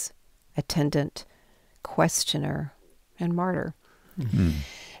 witness, attendant, questioner, and martyr. And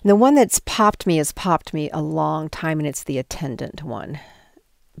the one that's popped me has popped me a long time, and it's the attendant one.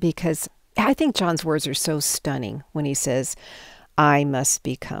 Because I think John's words are so stunning when he says, I must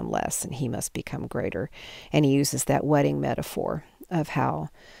become less and he must become greater. And he uses that wedding metaphor of how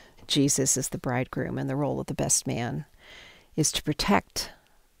Jesus is the bridegroom and the role of the best man is to protect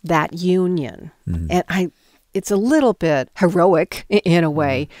that union. And it's a little bit heroic in a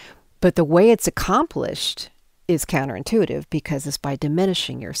way, but the way it's accomplished is counterintuitive because it's by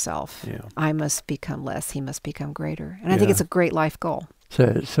diminishing yourself. I must become less, he must become greater. And I think it's a great life goal.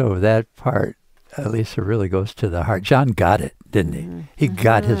 So that part, Lisa, really goes to the heart. John got it, didn't he? He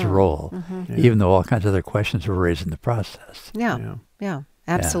got his role, even though all kinds of other questions were raised in the process. Yeah,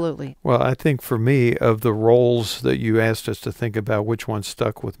 absolutely. Well, I think for me, of the roles that you asked us to think about, which one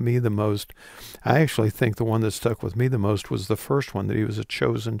stuck with me the most, I actually think the one that stuck with me the most was the first one, that he was a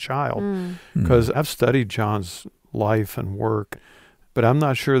chosen child. Because I've studied John's life and work, but I'm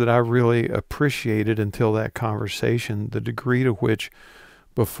not sure that I really appreciated until that conversation the degree to which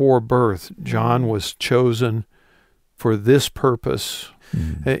before birth, John was chosen for this purpose.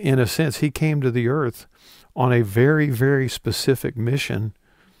 In a sense, he came to the earth on a very, very specific mission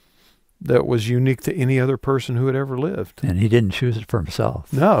that was unique to any other person who had ever lived. And he didn't choose it for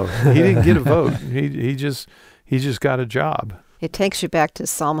himself. No, he didn't get a vote. He just got a job. It takes you back to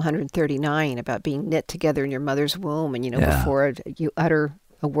Psalm 139 about being knit together in your mother's womb. And, before you utter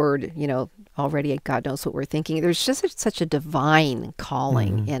a word, already God knows what we're thinking. There's just such a divine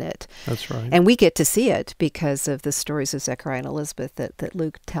calling in it. That's right. And we get to see it because of the stories of Zechariah and Elizabeth that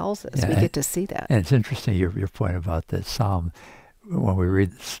Luke tells us. We get to see that. And it's interesting, your point about the Psalm. When we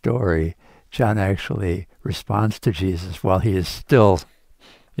read the story, John actually responds to Jesus while he is still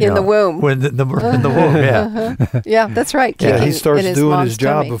in the womb. In the womb, yeah. Yeah, that's right. Yeah, he starts doing his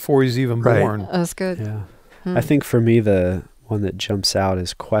job tummy. before he's even Right. born. Oh, that's good. Yeah. I think for me, the one that jumps out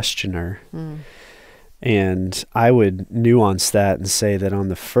is questioner. And I would nuance that and say that on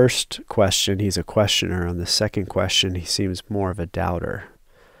the first question, he's a questioner. On the second question, he seems more of a doubter.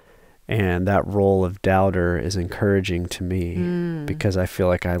 And that role of doubter is encouraging to me because I feel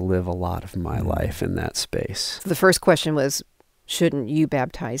like I live a lot of my life in that space. The first question was, shouldn't you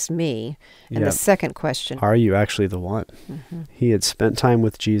baptize me? And the second question, are you actually the one? He had spent time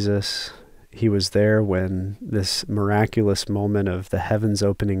with Jesus. He was there when this miraculous moment of the heavens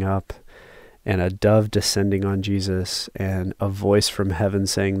opening up and a dove descending on Jesus and a voice from heaven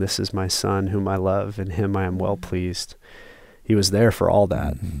saying, "This is my son whom I love, in him I am well pleased." He was there for all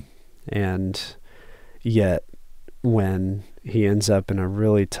that. And yet when he ends up in a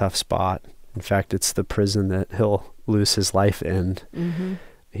really tough spot, in fact, it's the prison that he'll lose his life in,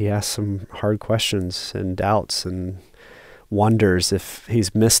 he asks some hard questions and doubts and wonders if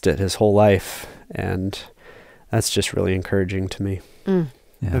he's missed it his whole life. And that's just really encouraging to me.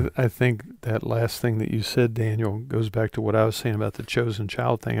 Yeah. I think that last thing that you said, Daniel, goes back to what I was saying about the chosen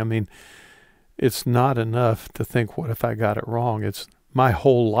child thing. I mean, it's not enough to think, what if I got it wrong? It's my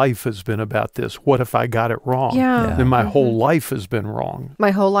whole life has been about this. What if I got it wrong? Yeah. Then my whole life has been wrong.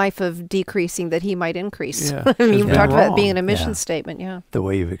 my whole life of decreasing that he might increase. Yeah, I mean, you it's been talked about wrong. being a mission Yeah. statement, yeah. The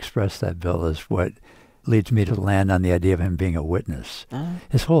way you've expressed that, Bill, is what leads me to land on the idea of him being a witness.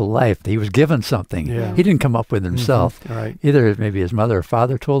 His whole life, he was given something. Yeah. He didn't come up with himself. Right. Either maybe his mother or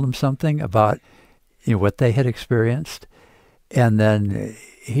father told him something about what they had experienced, and then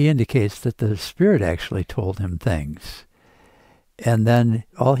he indicates that the Spirit actually told him things. And then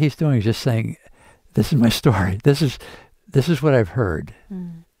all he's doing is just saying, "This is my story. This is what I've heard."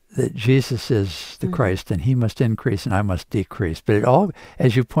 That Jesus is the Christ, and he must increase and I must decrease. But it all,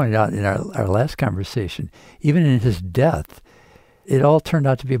 as you pointed out in our last conversation, even in his death, it all turned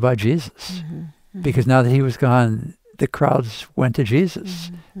out to be about Jesus. Because now that he was gone, the crowds went to Jesus.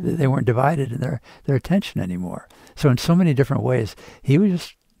 They weren't divided in their attention anymore. So in so many different ways, he was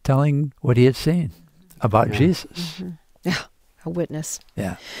just telling what he had seen about Jesus. Yeah, a witness.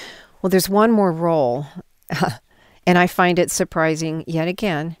 Yeah. Well, there's one more role, and I find it surprising yet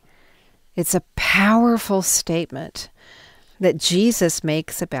again. It's a powerful statement that Jesus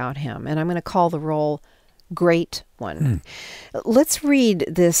makes about him, and I'm going to call the role Great One. Let's read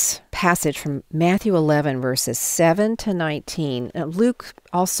this passage from Matthew 11, verses 7 to 19. Now, Luke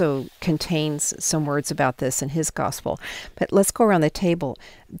also contains some words about this in his gospel, but let's go around the table.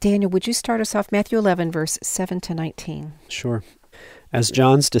 Daniel, would you start us off? Matthew 11, verse 7 to 19. Sure. As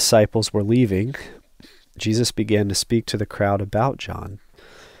John's disciples were leaving, Jesus began to speak to the crowd about John.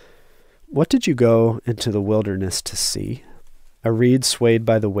 "What did you go into the wilderness to see? A reed swayed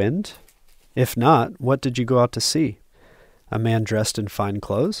by the wind? If not, what did you go out to see? A man dressed in fine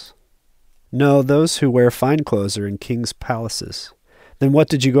clothes? No, those who wear fine clothes are in kings' palaces. Then what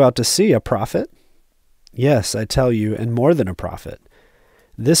did you go out to see? A prophet? Yes, I tell you, and more than a prophet.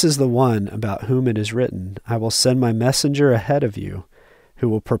 This is the one about whom it is written, I will send my messenger ahead of you, who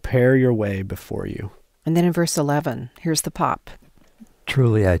will prepare your way before you." And then in verse 11, here's the pop.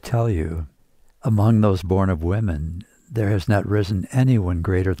 "Truly I tell you, among those born of women, there has not risen anyone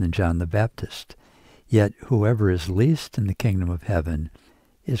greater than John the Baptist. Yet whoever is least in the kingdom of heaven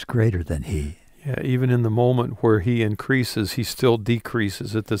is greater than he." Yeah, even in the moment where he increases, he still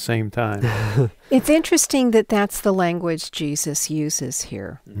decreases at the same time. It's interesting that that's the language Jesus uses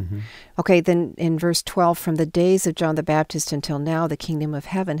here. Okay, then in verse 12, from the days of John the Baptist until now, the kingdom of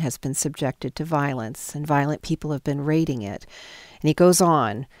heaven has been subjected to violence, and violent people have been raiding it. And he goes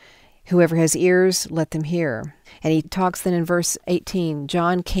on, whoever has ears, let them hear. And he talks then in verse 18,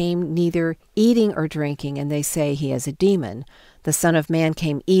 John came neither eating or drinking, and they say he has a demon. The Son of Man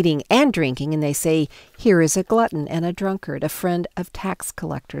came eating and drinking, and they say, here is a glutton and a drunkard, a friend of tax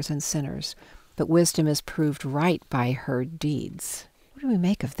collectors and sinners. But wisdom is proved right by her deeds. What do we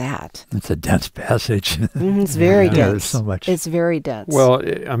make of that? It's a dense passage. It's very dense. There's so much. It's very dense. Well,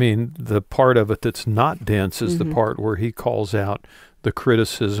 I mean, the part of it that's not dense is the part where he calls out the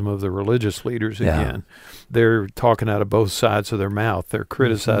criticism of the religious leaders again. They're talking out of both sides of their mouth. They're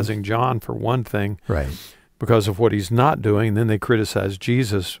criticizing John for one thing. Right. Because of what he's not doing, then they criticize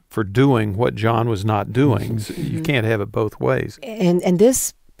Jesus for doing what John was not doing. So you can't have it both ways. And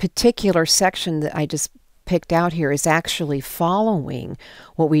this particular section that I just picked out here is actually following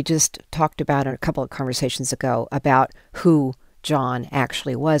what we just talked about a couple of conversations ago about who John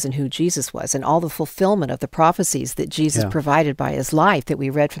actually was and who Jesus was, and all the fulfillment of the prophecies that Jesus provided by his life that we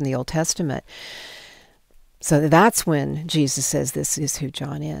read from the Old Testament. So that's when Jesus says this is who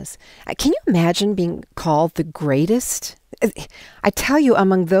John is. Can you imagine being called the greatest? I tell you,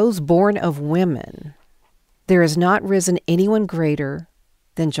 among those born of women, there has not risen anyone greater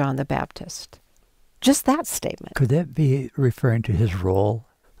than John the Baptist. Just that statement. Could that be referring to his role?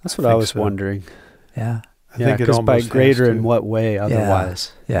 That's what I was wondering. Yeah. I think it because by almost greater has to. in what way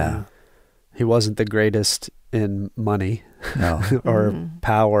otherwise? Yeah. He wasn't the greatest in money No. or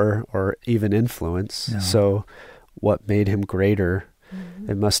power or even influence. No. So what made him greater?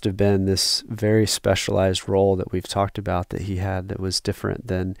 It must have been this very specialized role that we've talked about that he had that was different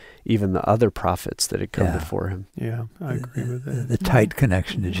than even the other prophets that had come before him. Yeah, I agree with that. The tight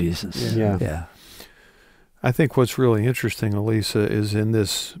connection to Jesus. Yeah. I think what's really interesting, Elisa, is in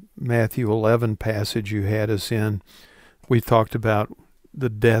this Matthew 11 passage you had us in, we talked about the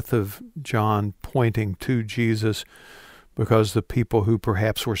death of John pointing to Jesus because the people who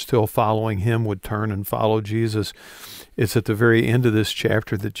perhaps were still following him would turn and follow Jesus. It's at the very end of this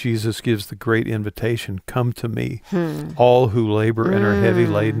chapter that Jesus gives the great invitation, come to me, all who labor and are heavy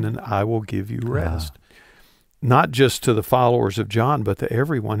laden, and I will give you rest. Not just to the followers of John, but to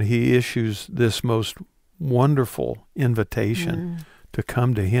everyone. He issues this most wonderful invitation to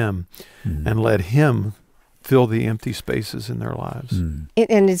come to him and let him fill the empty spaces in their lives.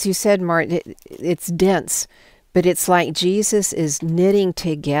 And as you said, Mart, it's dense, but it's like Jesus is knitting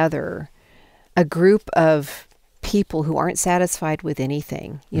together a group of people who aren't satisfied with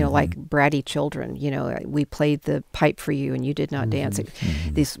anything, like bratty children. We played the pipe for you and you did not dance.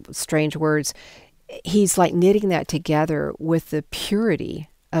 These strange words. He's like knitting that together with the purity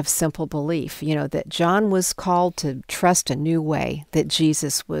of simple belief, that John was called to trust a new way that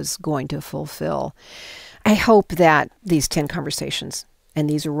Jesus was going to fulfill. I hope that these 10 conversations and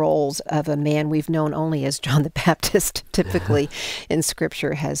these roles of a man we've known only as John the Baptist typically in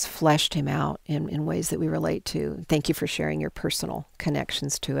Scripture has fleshed him out in ways that we relate to. Thank you for sharing your personal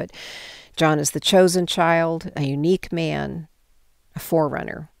connections to it. John is the chosen child, a unique man, a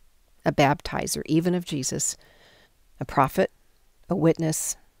forerunner, a baptizer, even of Jesus, a prophet, a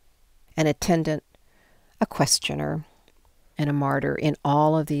witness, an attendant, a questioner, and a martyr, in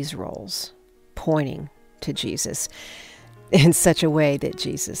all of these roles, pointing to Jesus in such a way that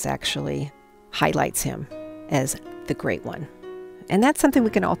Jesus actually highlights him as the great one. And that's something we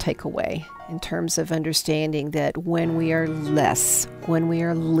can all take away in terms of understanding that when we are less, when we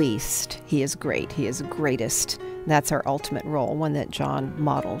are least, he is great, he is greatest. That's our ultimate role, one that John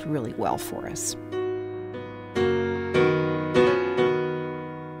modeled really well for us.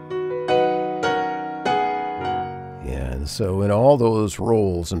 So in all those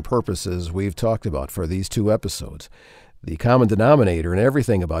roles and purposes we've talked about for these 2 episodes, the common denominator in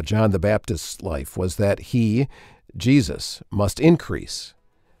everything about John the Baptist's life was that he, Jesus, must increase.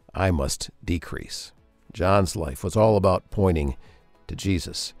 I must decrease. John's life was all about pointing to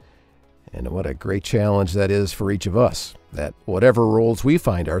Jesus. And what a great challenge that is for each of us, that whatever roles we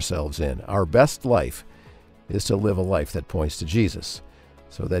find ourselves in, our best life is to live a life that points to Jesus,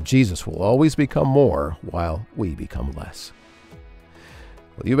 so that Jesus will always become more while we become less.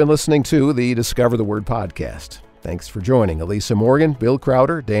 Well, you've been listening to the Discover the Word podcast. Thanks for joining Elisa Morgan, Bill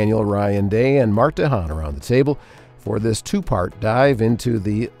Crowder, Daniel Ryan Day, and Mart DeHaan around the table for this 2-part dive into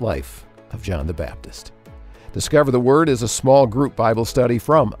the life of John the Baptist. Discover the Word is a small group Bible study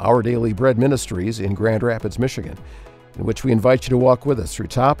from Our Daily Bread Ministries in Grand Rapids, Michigan, in which we invite you to walk with us through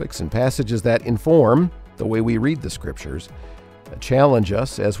topics and passages that inform the way we read the Scriptures, challenge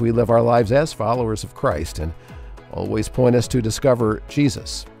us as we live our lives as followers of Christ, and always point us to discover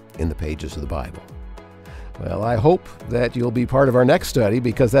Jesus in the pages of the Bible. Well, I hope that you'll be part of our next study,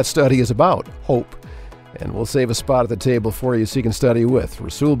 because that study is about hope. And we'll save a spot at the table for you so you can study with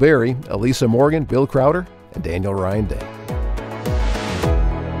Rasul Berry, Elisa Morgan, Bill Crowder, and Daniel Ryan Day.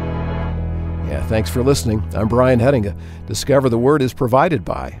 Yeah, thanks for listening. I'm Brian Hettinga. Discover the Word is provided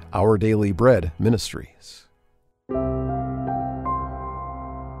by Our Daily Bread Ministries.